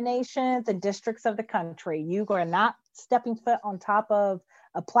thing. Denominations and districts of the country. You are not stepping foot on top of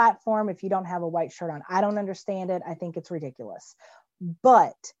a platform if you don't have a white shirt on. I don't understand it. I think it's ridiculous.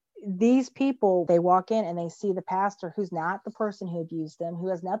 But these people, they walk in and they see the pastor who's not the person who abused them, who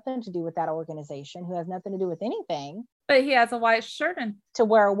has nothing to do with that organization, who has nothing to do with anything. But he has a white shirt on. To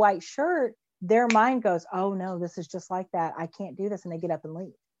wear a white shirt, their mind goes, oh no, this is just like that. I can't do this. And they get up and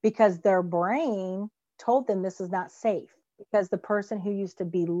leave because their brain told them this is not safe because the person who used to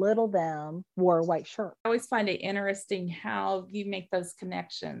belittle them wore a white shirt. I always find it interesting how you make those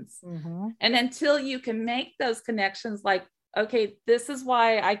connections. Mm-hmm. And until you can make those connections, like, okay, this is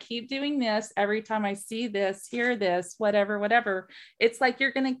why I keep doing this every time I see this, hear this, whatever. It's like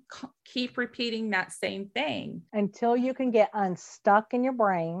you're going to keep repeating that same thing. Until you can get unstuck in your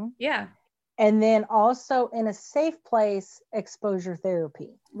brain. Yeah. And then also in a safe place, exposure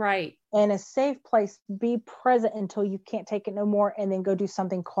therapy. Right. In a safe place, be present until you can't take it no more. And then go do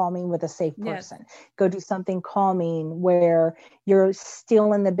something calming with a safe person. Yes. Go do something calming where you're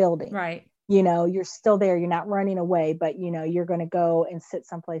still in the building. Right. You're still there. You're not running away, but you're going to go and sit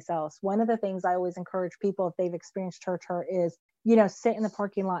someplace else. One of the things I always encourage people, if they've experienced church hurt, is, sit in the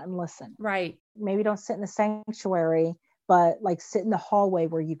parking lot and listen. Right. Maybe don't sit in the sanctuary, but like sit in the hallway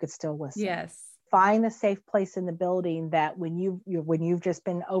where you could still listen. Yes. Find the safe place in the building that when you've just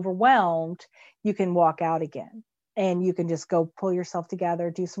been overwhelmed, you can walk out again. And you can just go pull yourself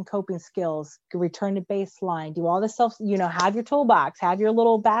together, do some coping skills, return to baseline, do all this stuff, have your toolbox, have your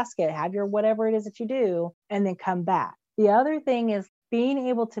little basket, have your whatever it is that you do, and then come back. The other thing is being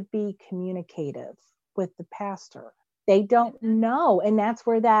able to be communicative with the pastor. They don't know. And that's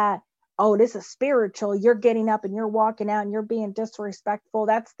where that, oh, this is spiritual. You're getting up and you're walking out and you're being disrespectful.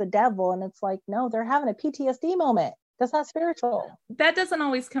 That's the devil. And it's like, no, they're having a PTSD moment. That's not spiritual. That doesn't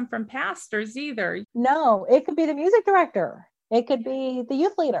always come from pastors either. No, it could be the music director. It could be the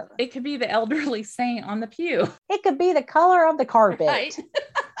youth leader. It could be the elderly saint on the pew. It could be the color of the carpet.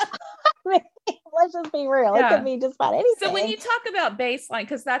 Right. Let's just be real. Yeah. It could be just about anything. So when you talk about baseline,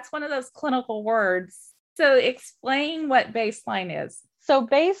 because that's one of those clinical words, so explain what baseline is. So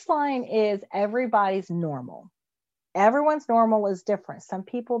baseline is everybody's normal. Everyone's normal is different. Some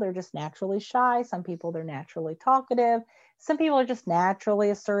people, they're just naturally shy. Some people, they're naturally talkative. Some people are just naturally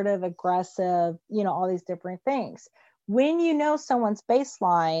assertive, aggressive, all these different things. When you know someone's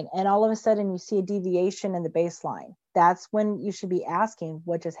baseline and all of a sudden you see a deviation in the baseline, that's when you should be asking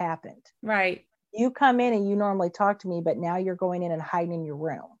what just happened. Right. You come in and you normally talk to me, but now you're going in and hiding in your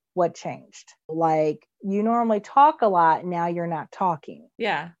room. What changed? Like you normally talk a lot. Now you're not talking.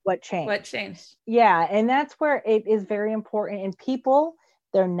 Yeah. What changed? What changed? Yeah. And that's where it is very important. And people,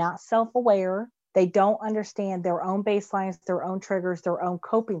 they're not self-aware. They don't understand their own baselines, their own triggers, their own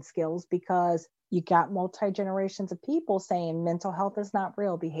coping skills, because you got multi-generations of people saying mental health is not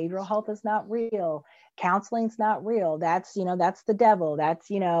real. Behavioral health is not real. Counseling's not real. That's, that's the devil. That's,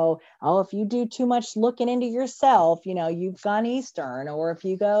 if you do too much looking into yourself, you've gone Eastern. Or if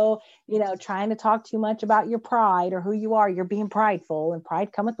you go, trying to talk too much about your pride or who you are, you're being prideful, and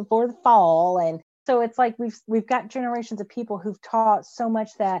pride cometh before the fall. And so it's like we've got generations of people who've taught so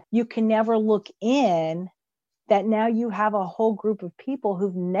much that you can never look in, that now you have a whole group of people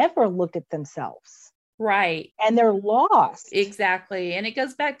who've never looked at themselves. Right. And they're lost. Exactly. And it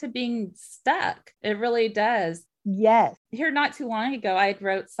goes back to being stuck. It really does. Yes. Here, not too long ago, I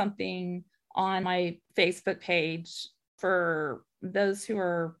wrote something on my Facebook page for those who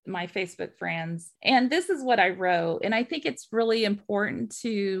are my Facebook friends. And this is what I wrote. And I think it's really important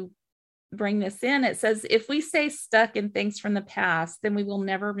to bring this in. It says, if we stay stuck in things from the past, then we will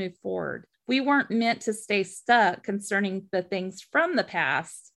never move forward. We weren't meant to stay stuck concerning the things from the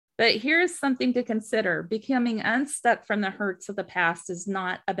past. But here's something to consider. Becoming unstuck from the hurts of the past is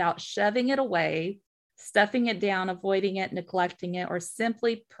not about shoving it away, stuffing it down, avoiding it, neglecting it, or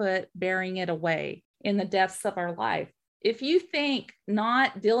simply put, burying it away in the depths of our life. If you think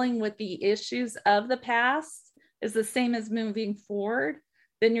not dealing with the issues of the past is the same as moving forward,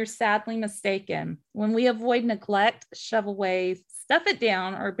 then you're sadly mistaken. When we avoid neglect, shove away, stuff it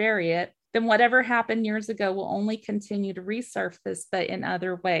down, or bury it, then whatever happened years ago will only continue to resurface, but in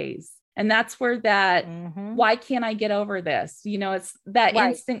other ways. And that's where that, why can't I get over this? It's that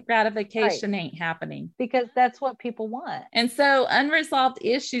instant gratification ain't happening. Because that's what people want. And so unresolved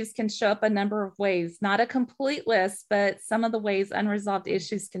issues can show up a number of ways, not a complete list, but some of the ways unresolved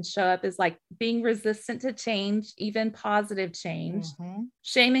issues can show up is like being resistant to change, even positive change.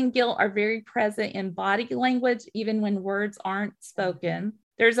 Shame and guilt are very present in body language, even when words aren't spoken.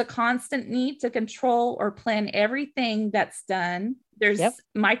 There's a constant need to control or plan everything that's done. There's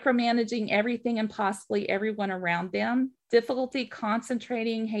micromanaging everything and possibly everyone around them. Difficulty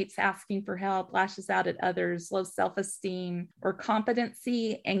concentrating, hates asking for help, lashes out at others, low self-esteem or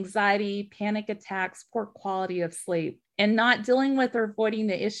competency, anxiety, panic attacks, poor quality of sleep. And not dealing with or avoiding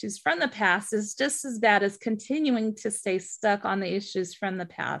the issues from the past is just as bad as continuing to stay stuck on the issues from the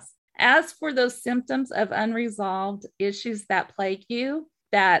past. As for those symptoms of unresolved issues that plague you,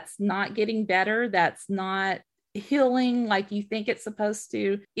 that's not getting better, that's not healing like you think it's supposed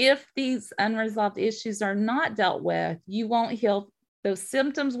to. If these unresolved issues are not dealt with, you won't heal. Those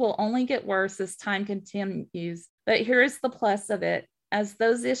symptoms will only get worse as time continues. But here's the plus of it. As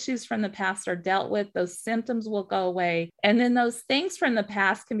those issues from the past are dealt with, those symptoms will go away. And then those things from the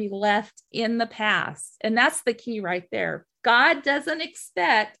past can be left in the past. And that's the key right there. God doesn't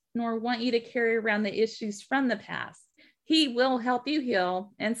expect nor want you to carry around the issues from the past. He will help you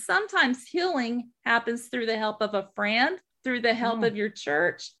heal. And sometimes healing happens through the help of a friend, through the help of your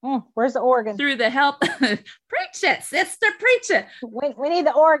church. Where's the organ? Through the help. Preach it, sister, preach it. We need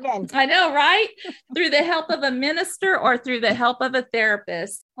the organ. I know, right? Through the help of a minister or through the help of a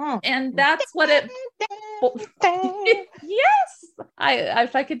therapist. And that's what it. Yes.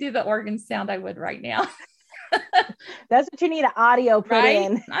 If I could do the organ sound, I would right now. That's what you need an audio put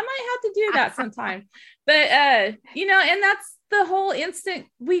in. I might have to do that sometime. But, and that's the whole instant.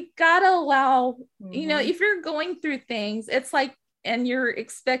 We got to allow, if you're going through things, it's like, and you're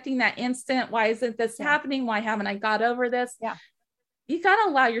expecting that instant, why isn't this happening? Why haven't I got over this? Yeah. You got to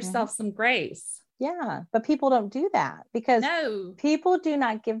allow yourself some grace. Yeah. But people don't do that because people do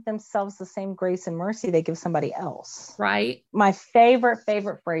not give themselves the same grace and mercy they give somebody else. Right. My favorite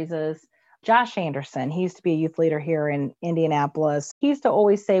phrases. Josh Anderson, he used to be a youth leader here in Indianapolis. He used to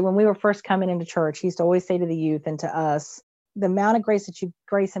always say, when we were first coming into church, he used to always say to the youth and to us, the amount of grace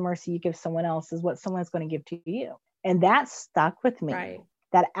and mercy you give someone else is what someone's going to give to you. And that stuck with me. Right.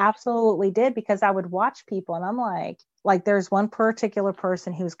 That absolutely did, because I would watch people and I'm like there's one particular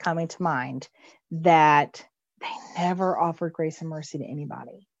person who's coming to mind that they never offered grace and mercy to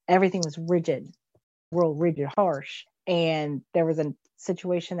anybody. Everything was rigid, real rigid, harsh. And there was a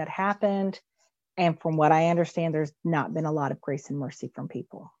situation that happened. And from what I understand, there's not been a lot of grace and mercy from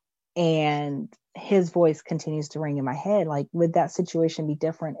people. And his voice continues to ring in my head. Like, would that situation be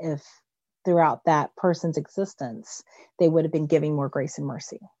different if throughout that person's existence, they would have been giving more grace and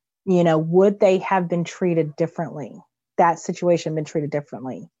mercy? Would they have been treated differently? That situation been treated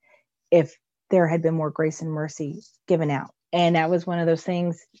differently if there had been more grace and mercy given out? And that was one of those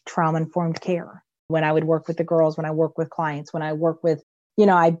things, trauma-informed care. When I would work with the girls, when I work with clients, when I work with,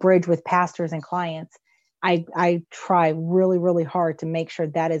 I bridge with pastors and clients, I try really, really hard to make sure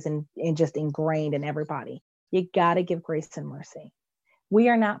that is just ingrained in everybody. You got to give grace and mercy. We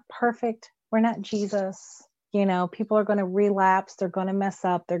are not perfect. We're not Jesus. People are going to relapse. They're going to mess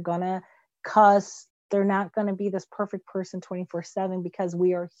up. They're going to cuss. They're not going to be this perfect person 24/7 because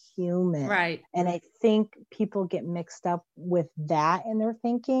we are human. Right. And I think people get mixed up with that in their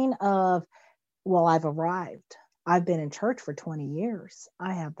thinking of, well, I've arrived. I've been in church for 20 years.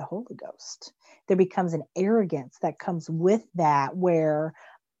 I have the Holy Ghost. There becomes an arrogance that comes with that, where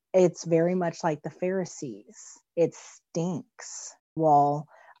it's very much like the Pharisees. It stinks. Well,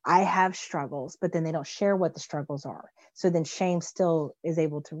 I have struggles, but then they don't share what the struggles are. So then shame still is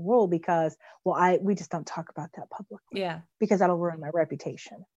able to rule because, we just don't talk about that publicly. Yeah. Because that'll ruin my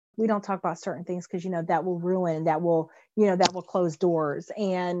reputation. We don't talk about certain things because, that will ruin, that will close doors.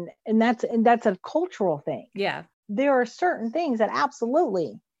 And that's a cultural thing. Yeah. There are certain things that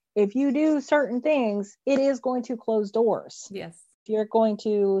absolutely, if you do certain things, it is going to close doors. Yes. If you're going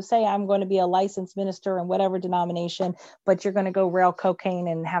to say, I'm going to be a licensed minister in whatever denomination, but you're going to go rail cocaine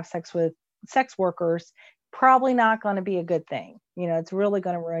and have sex with sex workers, probably not going to be a good thing. It's really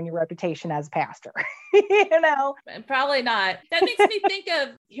going to ruin your reputation as a pastor. Probably not. That makes me think of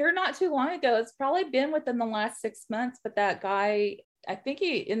here not too long ago. It's probably been within the last 6 months, but that guy, I think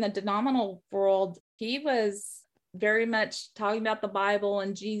in the denominational world, he was very much talking about the Bible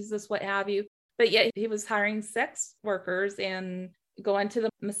and Jesus, what have you. But yet he was hiring sex workers and going to the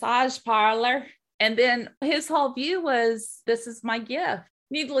massage parlor. And then his whole view was, this is my gift.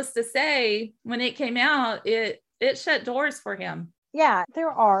 needless to say, when it came out, it shut doors for him. Yeah, there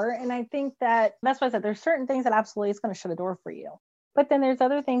are. And I think that's why I said there's certain things that absolutely is going to shut a door for you. But then there's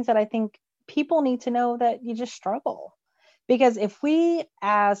other things that I think people need to know that you just struggle. Because if we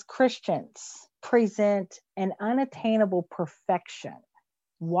as Christians present an unattainable perfection,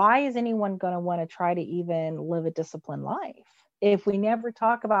 why is anyone going to want to try to even live a disciplined life? If we never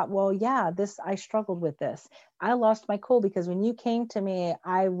talk about, well, yeah, I struggled with this. I lost my cool because when you came to me,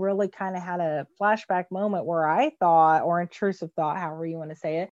 I really kind of had a flashback moment where I thought, or intrusive thought, however you want to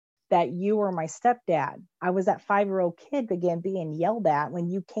say it, that you were my stepdad. I was that 5-year-old kid being yelled at when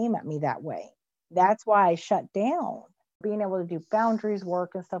you came at me that way. That's why I shut down. Being able to do boundaries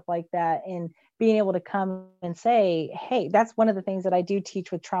work and stuff like that, and being able to come and say, hey, that's one of the things that I do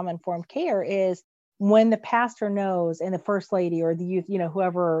teach with trauma-informed care is when the pastor knows and the first lady or the youth,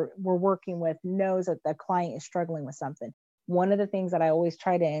 whoever we're working with knows that the client is struggling with something. One of the things that I always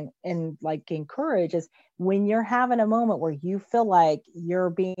try to encourage is when you're having a moment where you feel like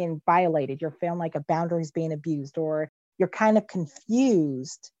you're being violated, you're feeling like a boundary is being abused, or you're kind of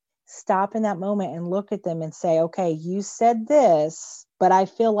confused, stop in that moment and look at them and say, okay, you said this, but I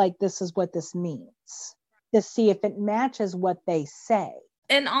feel like this is what this means, to see if it matches what they say.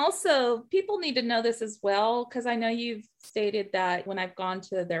 And also, people need to know this as well, because I know you've stated that when I've gone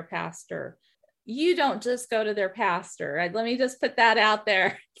to their pastor, you don't just go to their pastor. Let me just put that out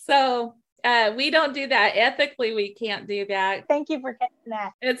there. So we don't do that. Ethically, we can't do that. Thank you for getting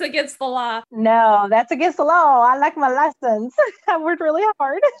that. It's against the law. No, that's against the law. I like my lessons. I worked really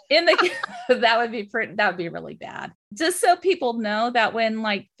hard. That would be really bad. Just so people know that when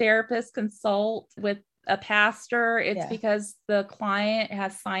like therapists consult with a pastor, it's because the client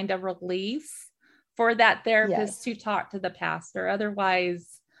has signed a release for that therapist to talk to the pastor. Otherwise,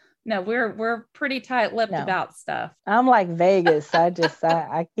 no, we're pretty tight-lipped about stuff. I'm like Vegas.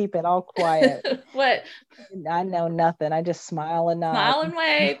 I keep it all quiet. What? I know nothing. I just smile and nod. Smile and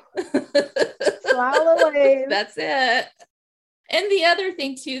wave. Smile and wave. That's it. And the other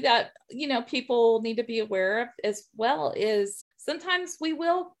thing too that, people need to be aware of as well is sometimes we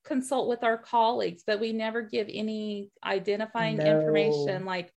will consult with our colleagues, but we never give any identifying information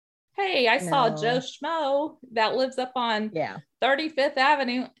like, hey, I saw Joe Schmo that lives up on 35th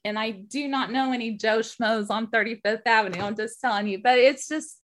Avenue, and I do not know any Joe Schmoes on 35th Avenue. I'm just telling you, but it's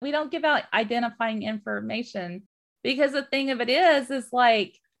just, we don't give out identifying information because the thing of it is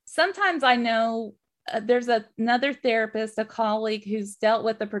like, sometimes I know there's another therapist, a colleague who's dealt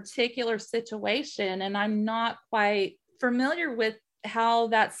with a particular situation, and I'm not quite familiar with how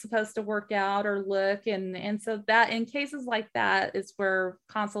that's supposed to work out or look. And so that in cases like that is where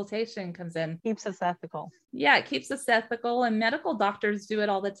consultation comes in. Keeps us ethical. Yeah, it keeps us ethical. And medical doctors do it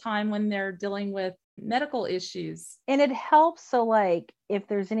all the time when they're dealing with medical issues. And it helps. So like if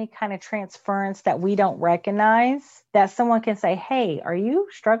there's any kind of transference that we don't recognize, that someone can say, hey, are you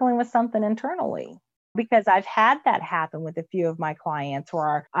struggling with something internally? Because I've had that happen with a few of my clients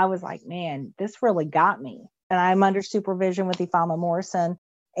where I was like, man, this really got me. And I'm under supervision with Ifama Morrison.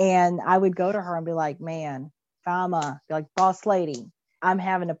 And I would go to her and be like, man, Ifama, like, boss lady, I'm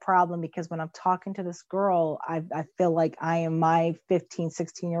having a problem because when I'm talking to this girl, I feel like I am my 15,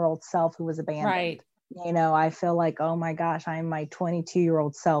 16-year-old self who was abandoned. Right. I feel like, oh my gosh, I'm my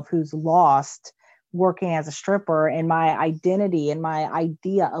 22-year-old self who's lost working as a stripper, and my identity and my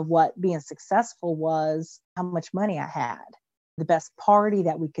idea of what being successful was, how much money I had, the best party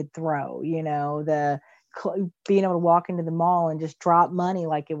that we could throw, being able to walk into the mall and just drop money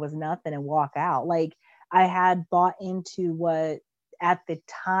like it was nothing and walk out. Like I had bought into what at the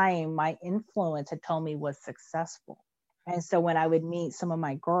time my influence had told me was successful. And so when I would meet some of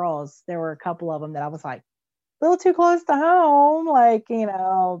my girls, there were a couple of them that I was like, a little too close to home,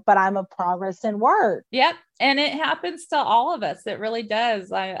 but I'm a progress in work. Yep. And it happens to all of us. It really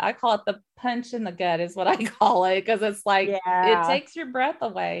does. I call it the punch in the gut is what I call it. Cause it's like, it takes your breath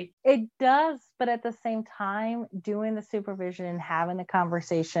away. It does. But at the same time, doing the supervision and having the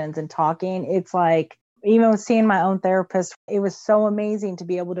conversations and talking, it's like, even seeing my own therapist, it was so amazing to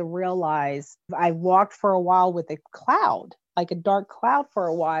be able to realize I walked for a while with a cloud, like a dark cloud for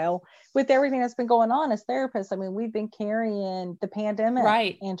a while with everything that's been going on as therapists. I mean, we've been carrying the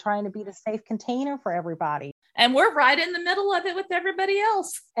pandemic and trying to be the safe container for everybody. And we're right in the middle of it with everybody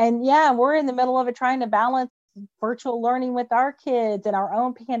else. And we're in the middle of it trying to balance virtual learning with our kids and our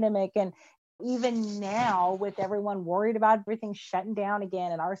own pandemic. And even now with everyone worried about everything shutting down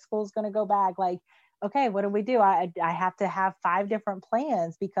again and our school's going to go back, like, okay, what do we do? I have to have 5 different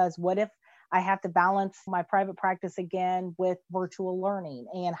plans because what if I have to balance my private practice again with virtual learning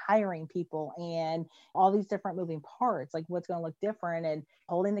and hiring people and all these different moving parts, like what's going to look different, and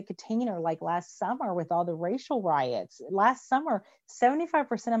holding the container like last summer with all the racial riots. Last summer,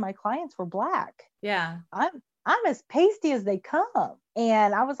 75% of my clients were Black. Yeah. I'm as pasty as they come.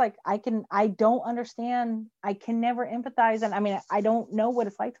 And I was like, I don't understand. I can never empathize. And I mean, I don't know what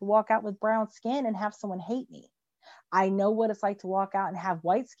it's like to walk out with brown skin and have someone hate me. I know what it's like to walk out and have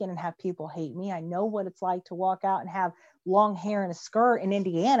white skin and have people hate me. I know what it's like to walk out and have long hair and a skirt in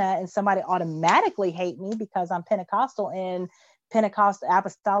Indiana and somebody automatically hate me because I'm Pentecostal in Pentecost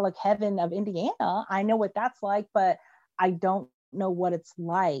Apostolic Heaven of Indiana. I know what that's like, but I don't know what it's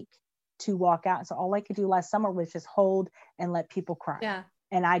like to walk out. So all I could do last summer was just hold and let people cry. Yeah.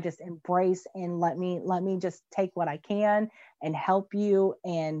 And I just embrace and let me just take what I can and help you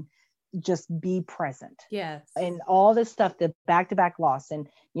and just be present. Yes. And all this stuff, the back-to-back loss. And,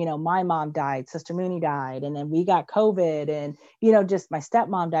 my mom died, Sister Mooney died, and then we got COVID, and, just my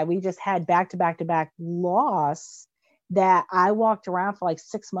stepmom died. We just had back-to-back loss that I walked around for like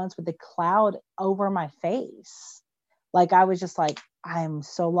 6 months with the cloud over my face. Like, I was just like, I'm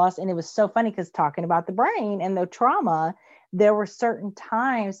so lost. And it was so funny because talking about the brain and the trauma, there were certain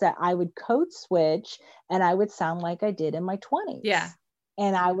times that I would code switch and I would sound like I did in my 20s. Yeah.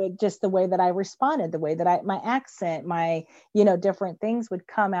 And I would just, the way that I responded, the way that my accent, my, different things would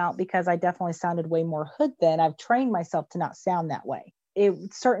come out because I definitely sounded way more hood then. I've trained myself to not sound that way.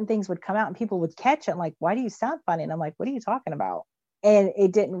 Certain things would come out and people would catch it like, why do you sound funny? And I'm like, what are you talking about? And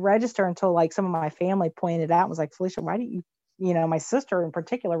it didn't register until like some of my family pointed out and was like, Felicia, why do you, my sister in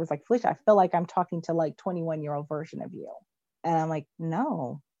particular was like, Felicia, I feel like I'm talking to like 21-year-old version of you. And I'm like,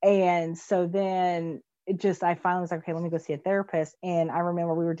 no. And so then I finally was like, okay, let me go see a therapist. And I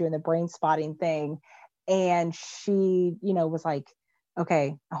remember we were doing the brain spotting thing. And she, was like,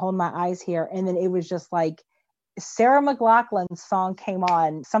 okay, hold my eyes here. And then it was just like Sarah McLachlan's song came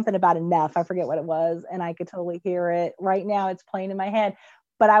on, something about enough. I forget what it was. And I could totally hear it. Right now it's playing in my head.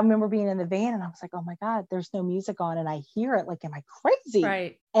 But I remember being in the van and I was like, oh my God, there's no music on. And I hear it. Like, am I crazy?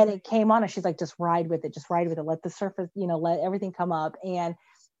 Right. And it came on and she's like, just ride with it. Let the surface, let everything come up. And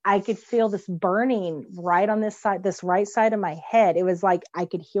I could feel this burning right on this right side of my head. It was like I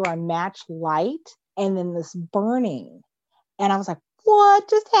could hear a match light and then this burning. And I was like, what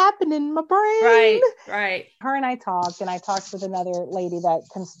just happened in my brain? Right. Her and I talked, and I talked with another lady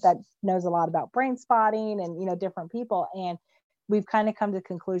that knows a lot about brain spotting and, different people. And we've kind of come to the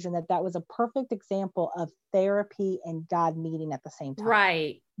conclusion that was a perfect example of therapy and God meeting at the same time.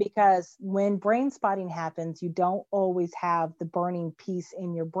 Right. Because when brain spotting happens, you don't always have the burning piece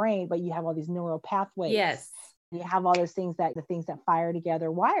in your brain, but you have all these neural pathways. Yes. You have all those things the things that fire together,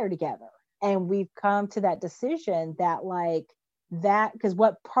 wire together. And we've come to that decision because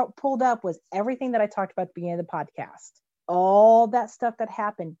what pulled up was everything that I talked about at the beginning of the podcast. All that stuff that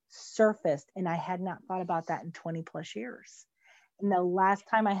happened surfaced, and I had not thought about that in 20 plus years. And the last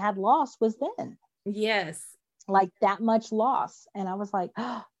time I had loss was then. Yes. Like that much loss. And I was like,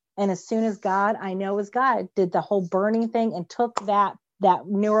 oh. And as soon as God, I know as God did the whole burning thing and took that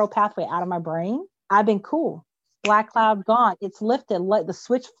neural pathway out of my brain, I've been cool. Black cloud gone. It's lifted. The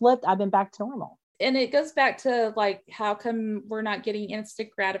switch flipped. I've been back to normal. And it goes back to like, how come we're not getting instant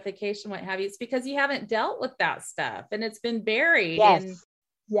gratification, what have you? It's because you haven't dealt with that stuff and it's been buried.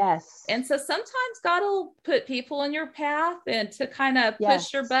 Yes. And so sometimes God will put people in your path and to kind of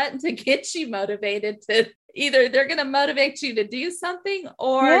push your button to get you motivated to either they're going to motivate you to do something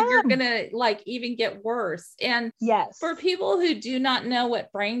or you're going to like even get worse. And for people who do not know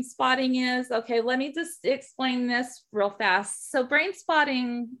what brain spotting is, okay, let me just explain this real fast. So brain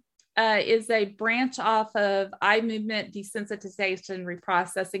spotting is a branch off of eye movement desensitization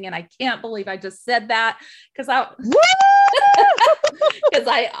reprocessing. And I can't believe I just said that because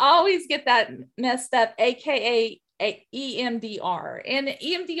I always get that messed up, AKA EMDR. And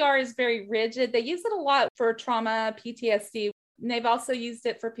EMDR is very rigid. They use it a lot for trauma, PTSD. And they've also used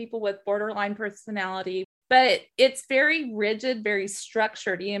it for people with borderline personality, but it's very rigid, very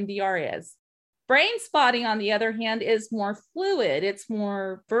structured. EMDR is. Brain spotting, on the other hand, is more fluid. It's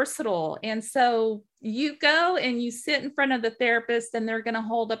more versatile. And so you go and you sit in front of the therapist and they're going to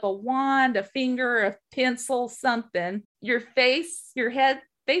hold up a wand, a finger, a pencil, something. Your face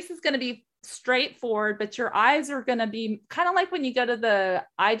is going to be straightforward, but your eyes are going to be kind of like when you go to the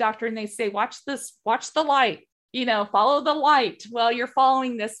eye doctor and they say, watch the light, follow the light. Well, you're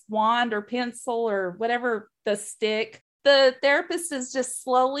following this wand or pencil or whatever, the stick. The therapist is just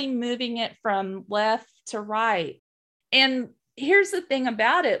slowly moving it from left to right. And here's the thing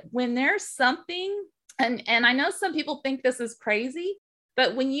about it. When there's something, and I know some people think this is crazy,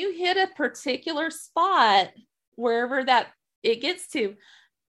 But when you hit a particular spot, wherever that it gets to,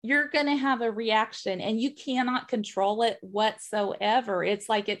 you're going to have a reaction and you cannot control it whatsoever. It's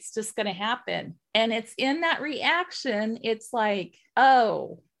like, it's just going to happen. And it's in that reaction, it's like,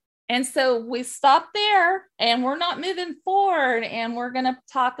 oh. And so we stop there and we're not moving forward, and we're going to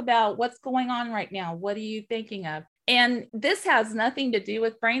talk about what's going on right now. What are you thinking of? And this has nothing to do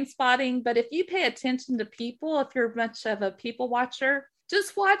with brain spotting, but if you pay attention to people, if you're much of a people watcher,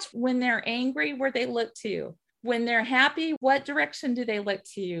 just watch when they're angry, where they look to. When they're happy, what direction do they look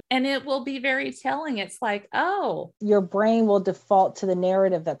to you? And it will be very telling. It's like, oh. Your brain will default to the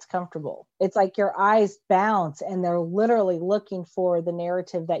narrative that's comfortable. It's like your eyes bounce and they're literally looking for the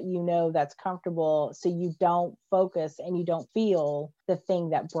narrative that you know that's comfortable, so you don't focus and you don't feel the thing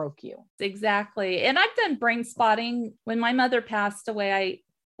that broke you. Exactly. And I've done brain spotting. When my mother passed away,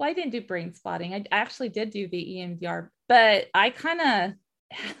 I didn't do brain spotting. I actually did do the EMDR, but I kind of,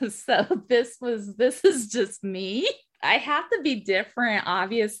 so this is just me. I have to be different,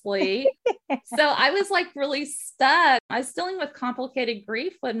 obviously. So I was like really stuck. I was dealing with complicated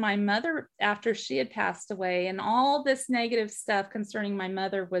grief with my mother after she had passed away, and all this negative stuff concerning my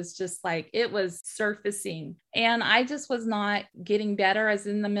mother was just like, it was surfacing, and I just was not getting better. I was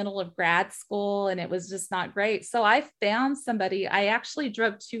in the middle of grad school and it was just not great. So I found somebody. I actually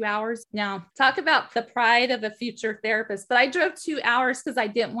drove 2 hours. Now, talk about the pride of a future therapist, but I drove 2 hours because I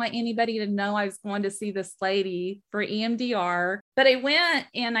didn't want anybody to know I was going to see this lady for EMDR. But I went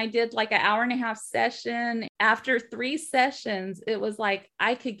and I did like an 1.5-hour session. After 3 sessions, it was like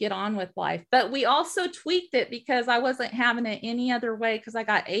I could get on with life. But we also tweaked it because I wasn't having it any other way, because I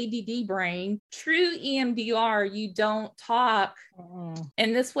got ADD brain. True EMDR, you don't talk.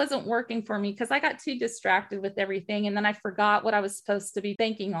 And this wasn't working for me because I got too distracted with everything. And then I forgot what I was supposed to be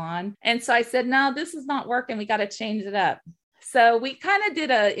thinking on. And so I said, no, this is not working. We got to change it up. So we kind of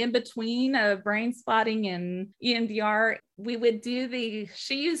did a in between of brain spotting and EMDR. We would do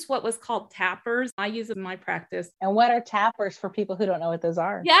she used what was called tappers. I use it in my practice. And what are tappers for people who don't know what those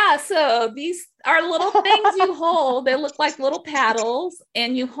are? Yeah. So these are little things you hold. They look like little paddles,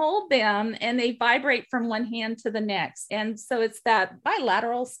 and you hold them and they vibrate from one hand to the next. And so it's that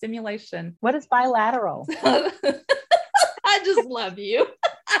bilateral stimulation. What is bilateral? I just love you.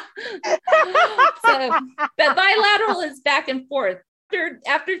 But bilateral is back and forth.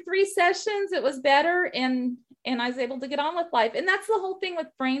 After 3 sessions, it was better, and I was able to get on with life. And that's the whole thing with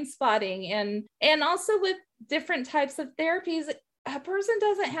brain spotting, and also with different types of therapies. A person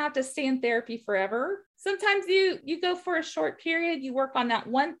doesn't have to stay in therapy forever. Sometimes you go for a short period, you work on that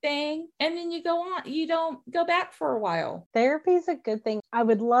one thing, and then you go on. You don't go back for a while. Therapy is a good thing. I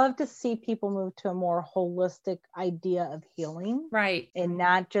would love to see people move to a more holistic idea of healing. Right. And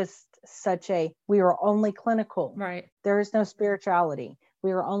not just we are only clinical. Right. There is no spirituality.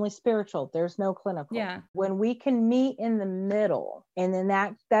 We are only spiritual. There's no clinical. Yeah. When we can meet in the middle, and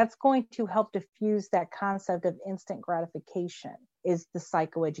then that's going to help diffuse that concept of instant gratification, is the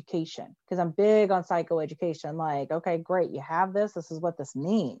psychoeducation. Because I'm big on psychoeducation. Like, okay, great. You have this. This is what this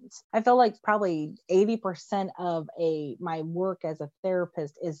means. I feel like probably 80% of my work as a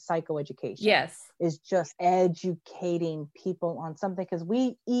therapist is psychoeducation. Yes. Is just educating people on something, because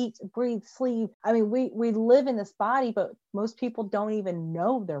we eat, breathe, sleep. I mean, we live in this body, but most people don't even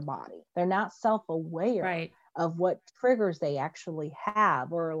know their body. They're not self-aware. Right. Of what triggers they actually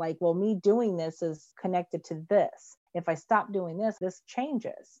have, or like, well, me doing this is connected to this. If I stop doing this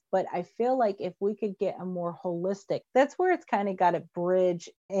changes. But I feel like if we could get a more holistic, that's where it's kind of got to bridge.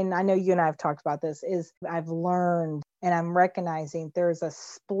 And I know you and I have talked about this, is I've learned and I'm recognizing there's a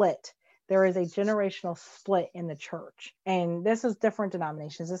split. There is a generational split in the church. And this is different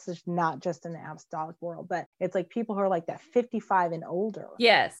denominations. This is not just in the apostolic world, but it's like people who are like that 55 and older.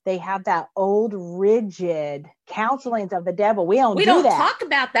 Yes. They have that old, rigid counselings of the devil. We don't talk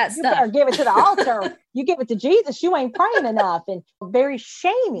about that you stuff. Better give it to the altar. You give it to Jesus. You ain't praying enough. And very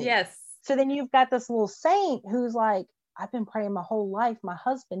shamey. Yes. So then you've got this little saint who's like, I've been praying my whole life. My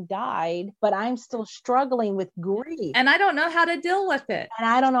husband died, but I'm still struggling with grief. And I don't know how to deal with it.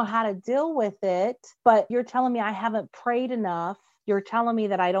 But you're telling me I haven't prayed enough. You're telling me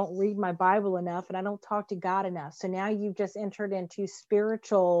that I don't read my Bible enough and I don't talk to God enough. So now you've just entered into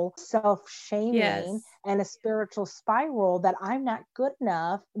spiritual self-shaming. Yes. And a spiritual spiral that I'm not good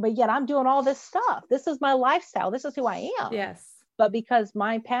enough, but yet I'm doing all this stuff. This is my lifestyle. This is who I am. Yes. But because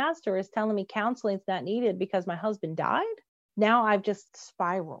my pastor is telling me counseling is not needed because my husband died, now I've just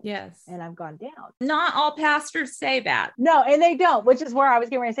spiraled. Yes. And I've gone down. Not all pastors say that. No, and they don't, which is where I was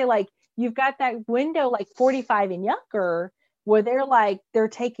getting ready to say, like, you've got that window, like 45 and younger, where they're like, they're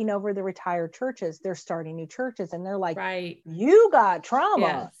taking over the retired churches. They're starting new churches. And they're like, Right. you got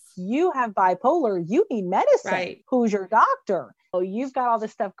trauma. Yes. You have bipolar. You need medicine. Right. Who's your doctor? Oh, you've got all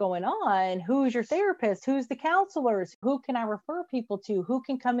this stuff going on. Who's your therapist? Who's the counselors? Who can I refer people to? Who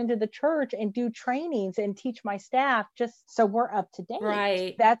can come into the church and do trainings and teach my staff just so we're up to date?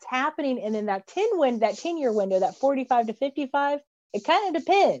 Right. That's happening. And in that 10-year window, that 45 to 55, it kind of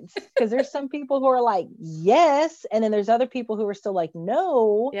depends, because there's some people who are like, yes. And then there's other people who are still like,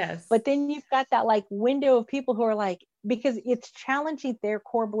 no. Yes. But then you've got that like window of people who are like, because it's challenging their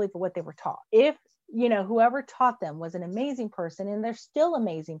core belief of what they were taught. If, whoever taught them was an amazing person, and they're still an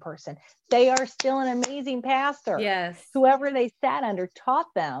amazing person, they are still an amazing pastor. Yes. Whoever they sat under taught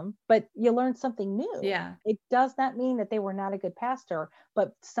them, but you learned something new. Yeah. It does not mean that they were not a good pastor,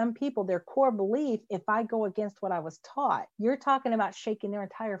 but some people, their core belief, if I go against what I was taught, you're talking about shaking their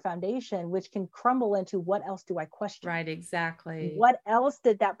entire foundation, which can crumble into, what else do I question? Right. Exactly. What else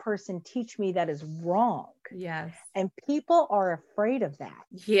did that person teach me that is wrong? Yes. And people are afraid of that.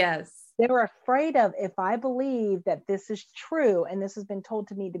 Yes. They're afraid of, if I believe that this is true and this has been told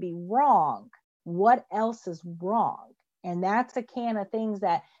to me to be wrong, what else is wrong? And that's a can of things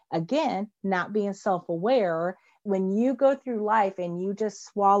that, again, not being self-aware, when you go through life and you just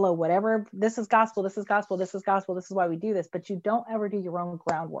swallow whatever, this is gospel, this is gospel, this is gospel, this is why we do this, but you don't ever do your own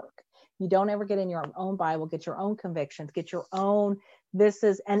groundwork. You don't ever get in your own Bible, get your own convictions, get your own, this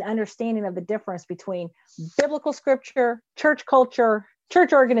is an understanding of the difference between biblical scripture, church culture,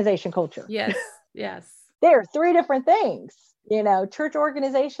 church organization culture. Yes. Yes. There are three different things. Church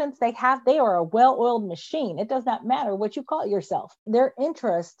organizations, they are a well-oiled machine. It does not matter what you call yourself. Their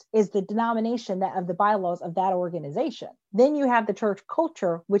interest is the denomination of the bylaws of that organization. Then you have the church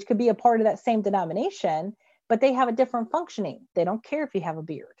culture, which could be a part of that same denomination, but they have a different functioning. They don't care if you have a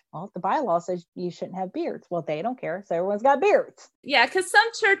beard. Well, the bylaw says you shouldn't have beards. Well, they don't care. So everyone's got beards. Yeah. Because some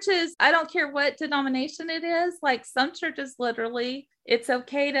churches, I don't care what denomination it is, like some churches literally, it's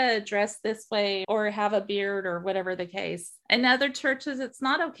okay to dress this way or have a beard or whatever the case. And other churches, it's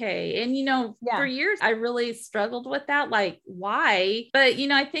not okay. And, for years, I really struggled with that. Like, why? But,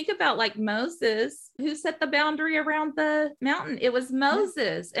 I think about like Moses, who set the boundary around the mountain. It was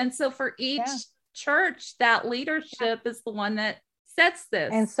Moses. And so for each church, that leadership is the one that sets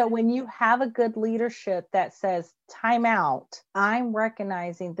this. And so when you have a good leadership that says, time out, I'm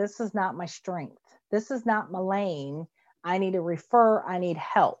recognizing this is not my strength. This is not my lane. I need to refer. I need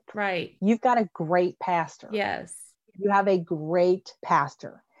help. Right. You've got a great pastor. Yes. You have a great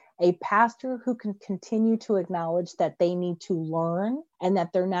pastor. A pastor who can continue to acknowledge that they need to learn and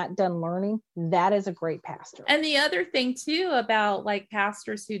that they're not done learning. That is a great pastor. And the other thing too about like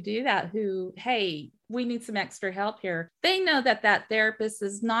pastors who do that, who, hey, we need some extra help here. They know that that therapist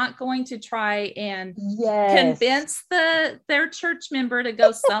is not going to try and convince their church member to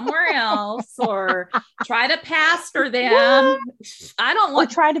go somewhere else or try to pastor them. I don't want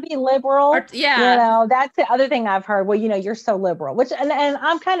to try to be liberal. Yeah. That's the other thing I've heard. Well, you're so liberal, which, and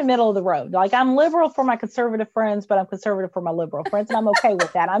I'm kind of middle of the road. Like, I'm liberal for my conservative friends, but I'm conservative for my liberal friends. And I'm okay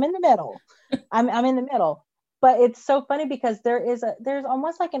with that. I'm in the middle. I'm in the middle. But it's so funny because there's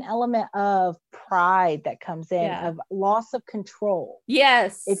almost like an element of pride that comes in, of loss of control.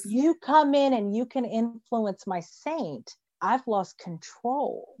 Yes. If you come in and you can influence my saint, I've lost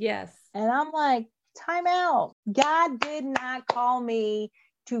control. Yes. And I'm like, time out. God did not call me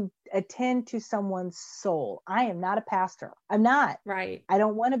to attend to someone's soul. I am not a pastor. I'm not. Right. I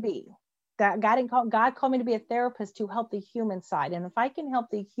don't want to be. That God called me to be a therapist to help the human side. And if I can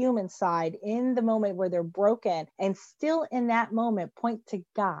help the human side in the moment where they're broken and still in that moment point to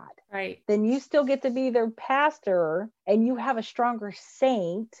God, right, then you still get to be their pastor and you have a stronger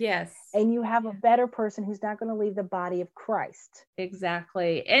saint. Yes. And you have a better person who's not going to leave the body of Christ.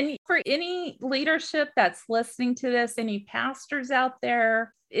 Exactly. And for any leadership that's listening to this, any pastors out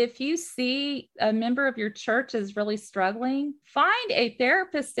there, if you see a member of your church is really struggling, find a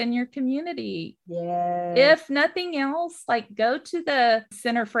therapist in your community. Yeah. If nothing else, like go to the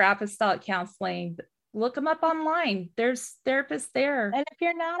Center for Apostolic Counseling. Look them up online. There's therapists there. And if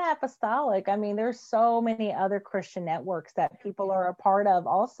you're not apostolic, I mean, there's so many other Christian networks that people are a part of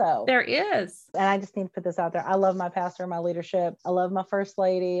also. There is. And I just need to put this out there. I love my pastor, my leadership. I love my first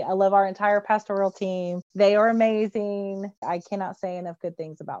lady. I love our entire pastoral team. They are amazing. I cannot say enough good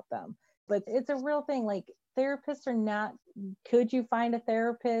things about them. But it's a real thing. Like, therapists are not, could you find a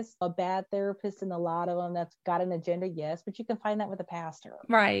therapist, a bad therapist in a lot of them that's got an agenda? Yes, but you can find that with a pastor.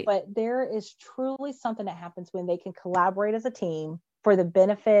 Right. But there is truly something that happens when they can collaborate as a team for the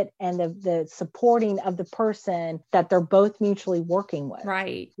benefit and the supporting of the person that they're both mutually working with.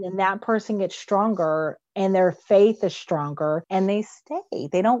 Right. And that person gets stronger and their faith is stronger and they stay.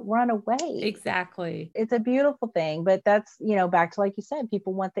 They don't run away. Exactly. It's a beautiful thing, but that's, back to, like you said,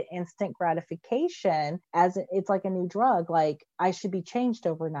 people want the instant gratification as it's like a new drug. Like, I should be changed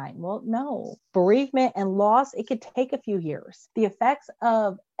overnight. Well, no. Bereavement and loss, it could take a few years. The effects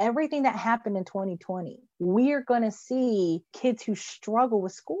of everything that happened in 2020, we are going to see kids who struggle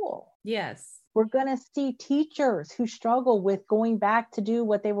with school. Yes. We're going to see teachers who struggle with going back to do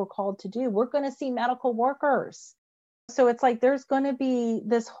what they were called to do. We're going to see medical workers. So it's like there's going to be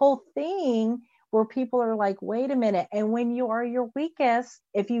this whole thing where people are like, wait a minute. And when you are your weakest,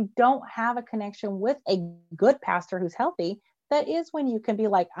 if you don't have a connection with a good pastor who's healthy, that is when you can be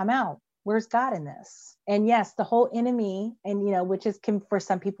like, I'm out. Where's God in this? And yes, the whole enemy, and which is for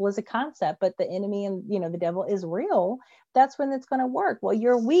some people is a concept, but the enemy and the devil is real. That's when it's going to work. Well,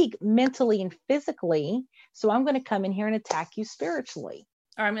 you're weak mentally and physically, so I'm going to come in here and attack you spiritually.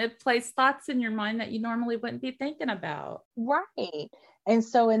 Or I'm going to place thoughts in your mind that you normally wouldn't be thinking about. Right. And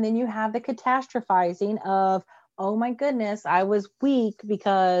then you have the catastrophizing of, oh my goodness, I was weak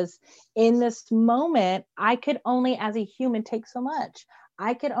because in this moment, I could only, as a human, take so much.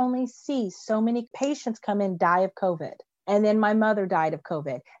 I could only see so many patients come in, die of COVID. And then my mother died of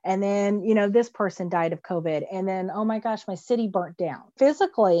COVID. And then, this person died of COVID. And then, oh my gosh, my city burnt down.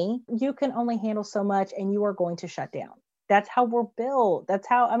 Physically, you can only handle so much and you are going to shut down. That's how we're built. That's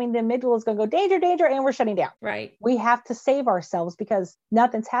how, the amygdala is going to go danger, danger, and we're shutting down. Right. We have to save ourselves because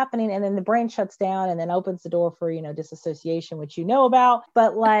nothing's happening. And then the brain shuts down and then opens the door for, disassociation, which about.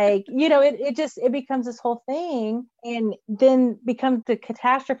 But it becomes this whole thing. And then becomes the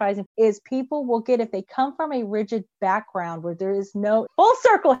catastrophizing is people will get, if they come from a rigid background where there is no full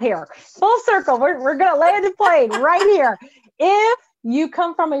circle here, full circle, we're going to land the plane right here. If you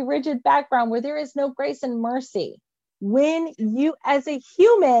come from a rigid background where there is no grace and mercy, when you as a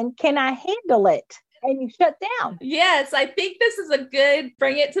human cannot handle it and you shut down. Yes, I think this is a good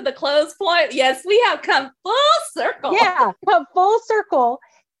bring it to the close point. Yes, we have come full circle. Yeah, come full circle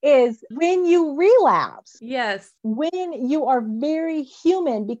is when you relapse. Yes. When you are very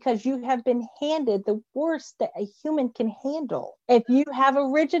human because you have been handed the worst that a human can handle. If you have a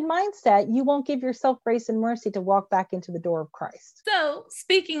rigid mindset, you won't give yourself grace and mercy to walk back into the door of Christ. So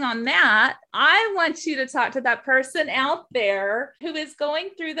speaking on that, I want you to talk to that person out there who is going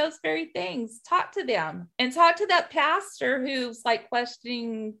through those very things. Talk to them and talk to that pastor who's like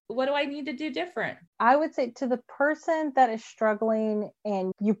questioning, what do I need to do different? I would say to the person that is struggling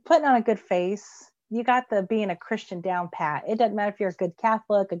and you putting on a good face, you got the being a Christian down pat. It doesn't matter if you're a good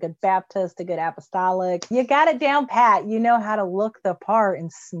Catholic, a good Baptist, a good apostolic. You got it down pat. You know how to look the part and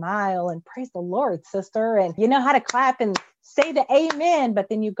smile and praise the Lord, sister. And you know how to clap and say the amen, but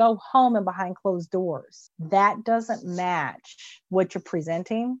then you go home and behind closed doors. That doesn't match what you're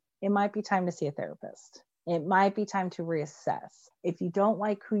presenting. It might be time to see a therapist. It might be time to reassess. If you don't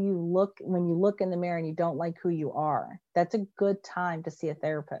like who you look, when you look in the mirror and you don't like who you are, that's a good time to see a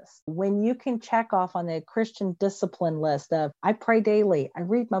therapist. When you can check off on the Christian discipline list of, I pray daily, I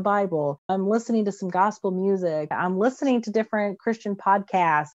read my Bible, I'm listening to some gospel music, I'm listening to different Christian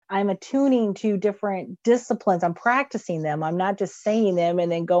podcasts, I'm attuning to different disciplines, I'm practicing them, I'm not just saying them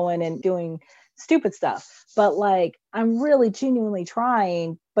and then going and doing stupid stuff, but like I'm really genuinely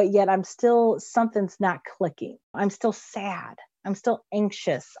trying, but yet I'm still, something's not clicking. I'm still sad. I'm still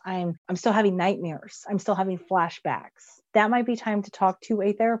anxious. I'm still having nightmares. I'm still having flashbacks. That might be time to talk to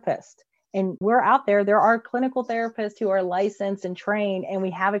a therapist. And we're out there. There are clinical therapists who are licensed and trained, and we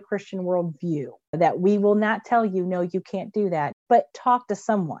have a Christian worldview that we will not tell you, no, you can't do that, but talk to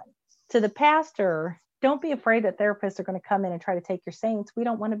someone. To the pastor, don't be afraid that therapists are going to come in and try to take your saints. We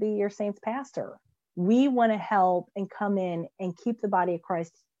don't want to be your saints' pastor. We want to help and come in and keep the body of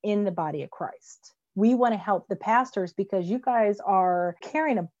Christ in the body of Christ. We want to help the pastors because you guys are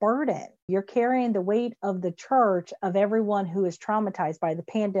carrying a burden. You're carrying the weight of the church, of everyone who is traumatized by the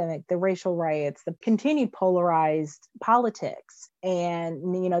pandemic, the racial riots, the continued polarized politics, and,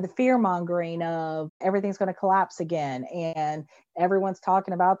 the fear mongering of everything's going to collapse again. And everyone's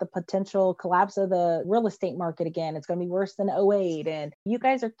talking about the potential collapse of the real estate market again. It's going to be worse than '08. And you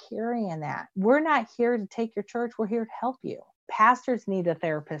guys are carrying that. We're not here to take your church. We're here to help you. Pastors need a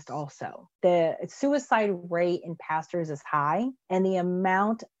therapist also. The suicide rate in pastors is high, and the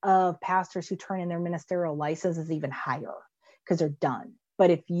amount of pastors who turn in their ministerial license is even higher because they're done.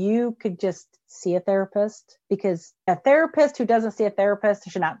 But if you could just see a therapist, because a therapist who doesn't see a therapist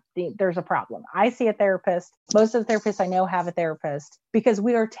should not be, there's a problem. I see a therapist. Most of the therapists I know have a therapist because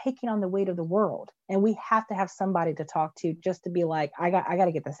we are taking on the weight of the world, and we have to have somebody to talk to just to be like, I got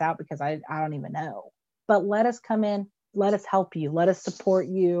to get this out because I don't even know. But let us come in. Let us help you. Let us support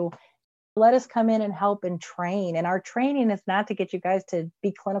you. Let us come in and help and train. And our training is not to get you guys to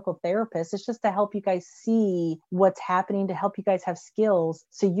be clinical therapists. It's just to help you guys see what's happening, to help you guys have skills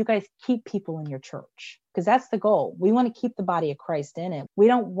so you guys keep people in your church. Because that's the goal. We want to keep the body of Christ in it. We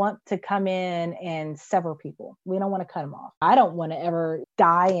don't want to come in and sever people. We don't want to cut them off. I don't want to ever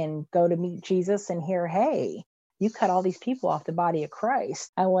die and go to meet Jesus and hear, hey, you cut all these people off the body of Christ.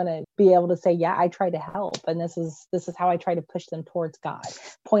 I want to be able to say, yeah, I tried to help. And this is how I try to push them towards God,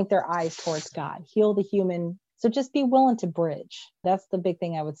 point their eyes towards God, heal the human. So just be willing to bridge. That's the big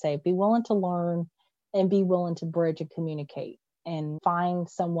thing I would say. Be willing to learn and be willing to bridge and communicate and find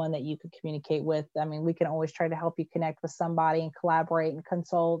someone that you could communicate with. I mean, we can always try to help you connect with somebody and collaborate and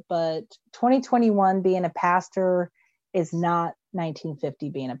consult, but 2021 being a pastor is not 1950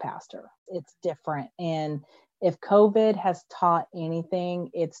 being a pastor. It's different. And if COVID has taught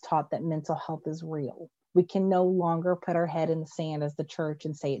anything, it's taught that mental health is real. We can no longer put our head in the sand as the church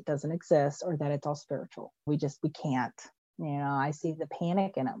and say it doesn't exist or that it's all spiritual. We can't. I see the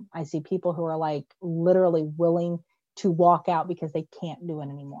panic in them. I see people who are like literally willing to walk out because they can't do it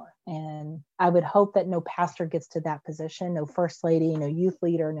anymore. And I would hope that no pastor gets to that position, no first lady, no youth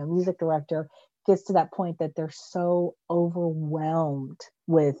leader, no music director gets to that point that they're so overwhelmed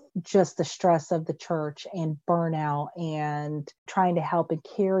with just the stress of the church and burnout and trying to help and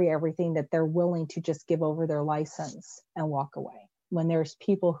carry everything that they're willing to just give over their license and walk away. When there's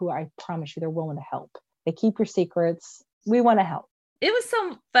people who I promise you they're willing to help. They keep your secrets. We want to help. It was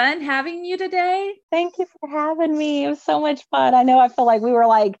so fun having you today. Thank you for having me. It was so much fun. I know I feel like we were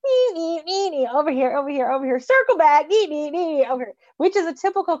like, over here, circle back, over here, which is a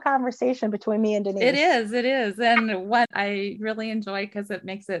typical conversation between me and Denise. It is. And what I really enjoy because it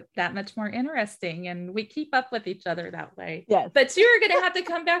makes it that much more interesting and we keep up with each other that way. Yes. But you're going to have to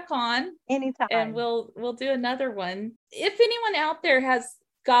come back on anytime. And we'll do another one. If anyone out there has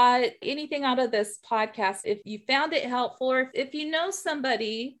got anything out of this podcast, if you found it helpful, or if you know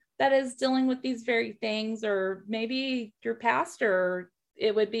somebody that is dealing with these very things, or maybe your pastor,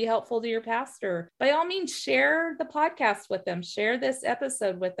 it would be helpful to your pastor, by all means, share the podcast with them, share this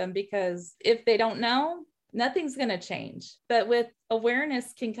episode with them, because if they don't know, nothing's going to change. But with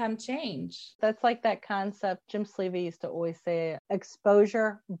awareness can come change. That's like that concept Jim Sleevey used to always say,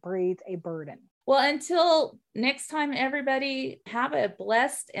 exposure breeds a burden. Well, until next time, everybody, have a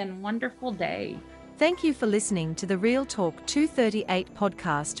blessed and wonderful day. Thank you for listening to the Real Talk 238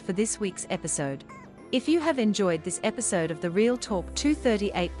 podcast for this week's episode. If you have enjoyed this episode of the Real Talk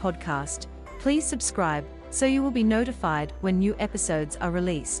 238 podcast, please subscribe so you will be notified when new episodes are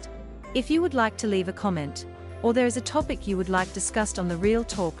released. If you would like to leave a comment, or there is a topic you would like discussed on the Real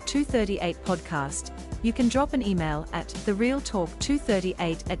Talk 238 podcast, you can drop an email at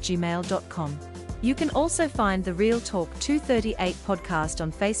therealtalk238@gmail.com. You can also find the Real Talk 238 podcast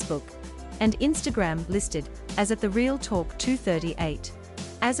on Facebook and Instagram listed as at the Real Talk 238.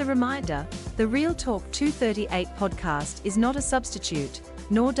 As a reminder, the Real Talk 238 podcast is not a substitute,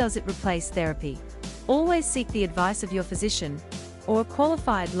 nor does it replace therapy. Always seek the advice of your physician or a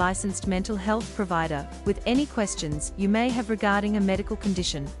qualified licensed mental health provider with any questions you may have regarding a medical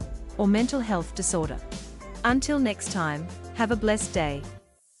condition or mental health disorder. Until next time, have a blessed day.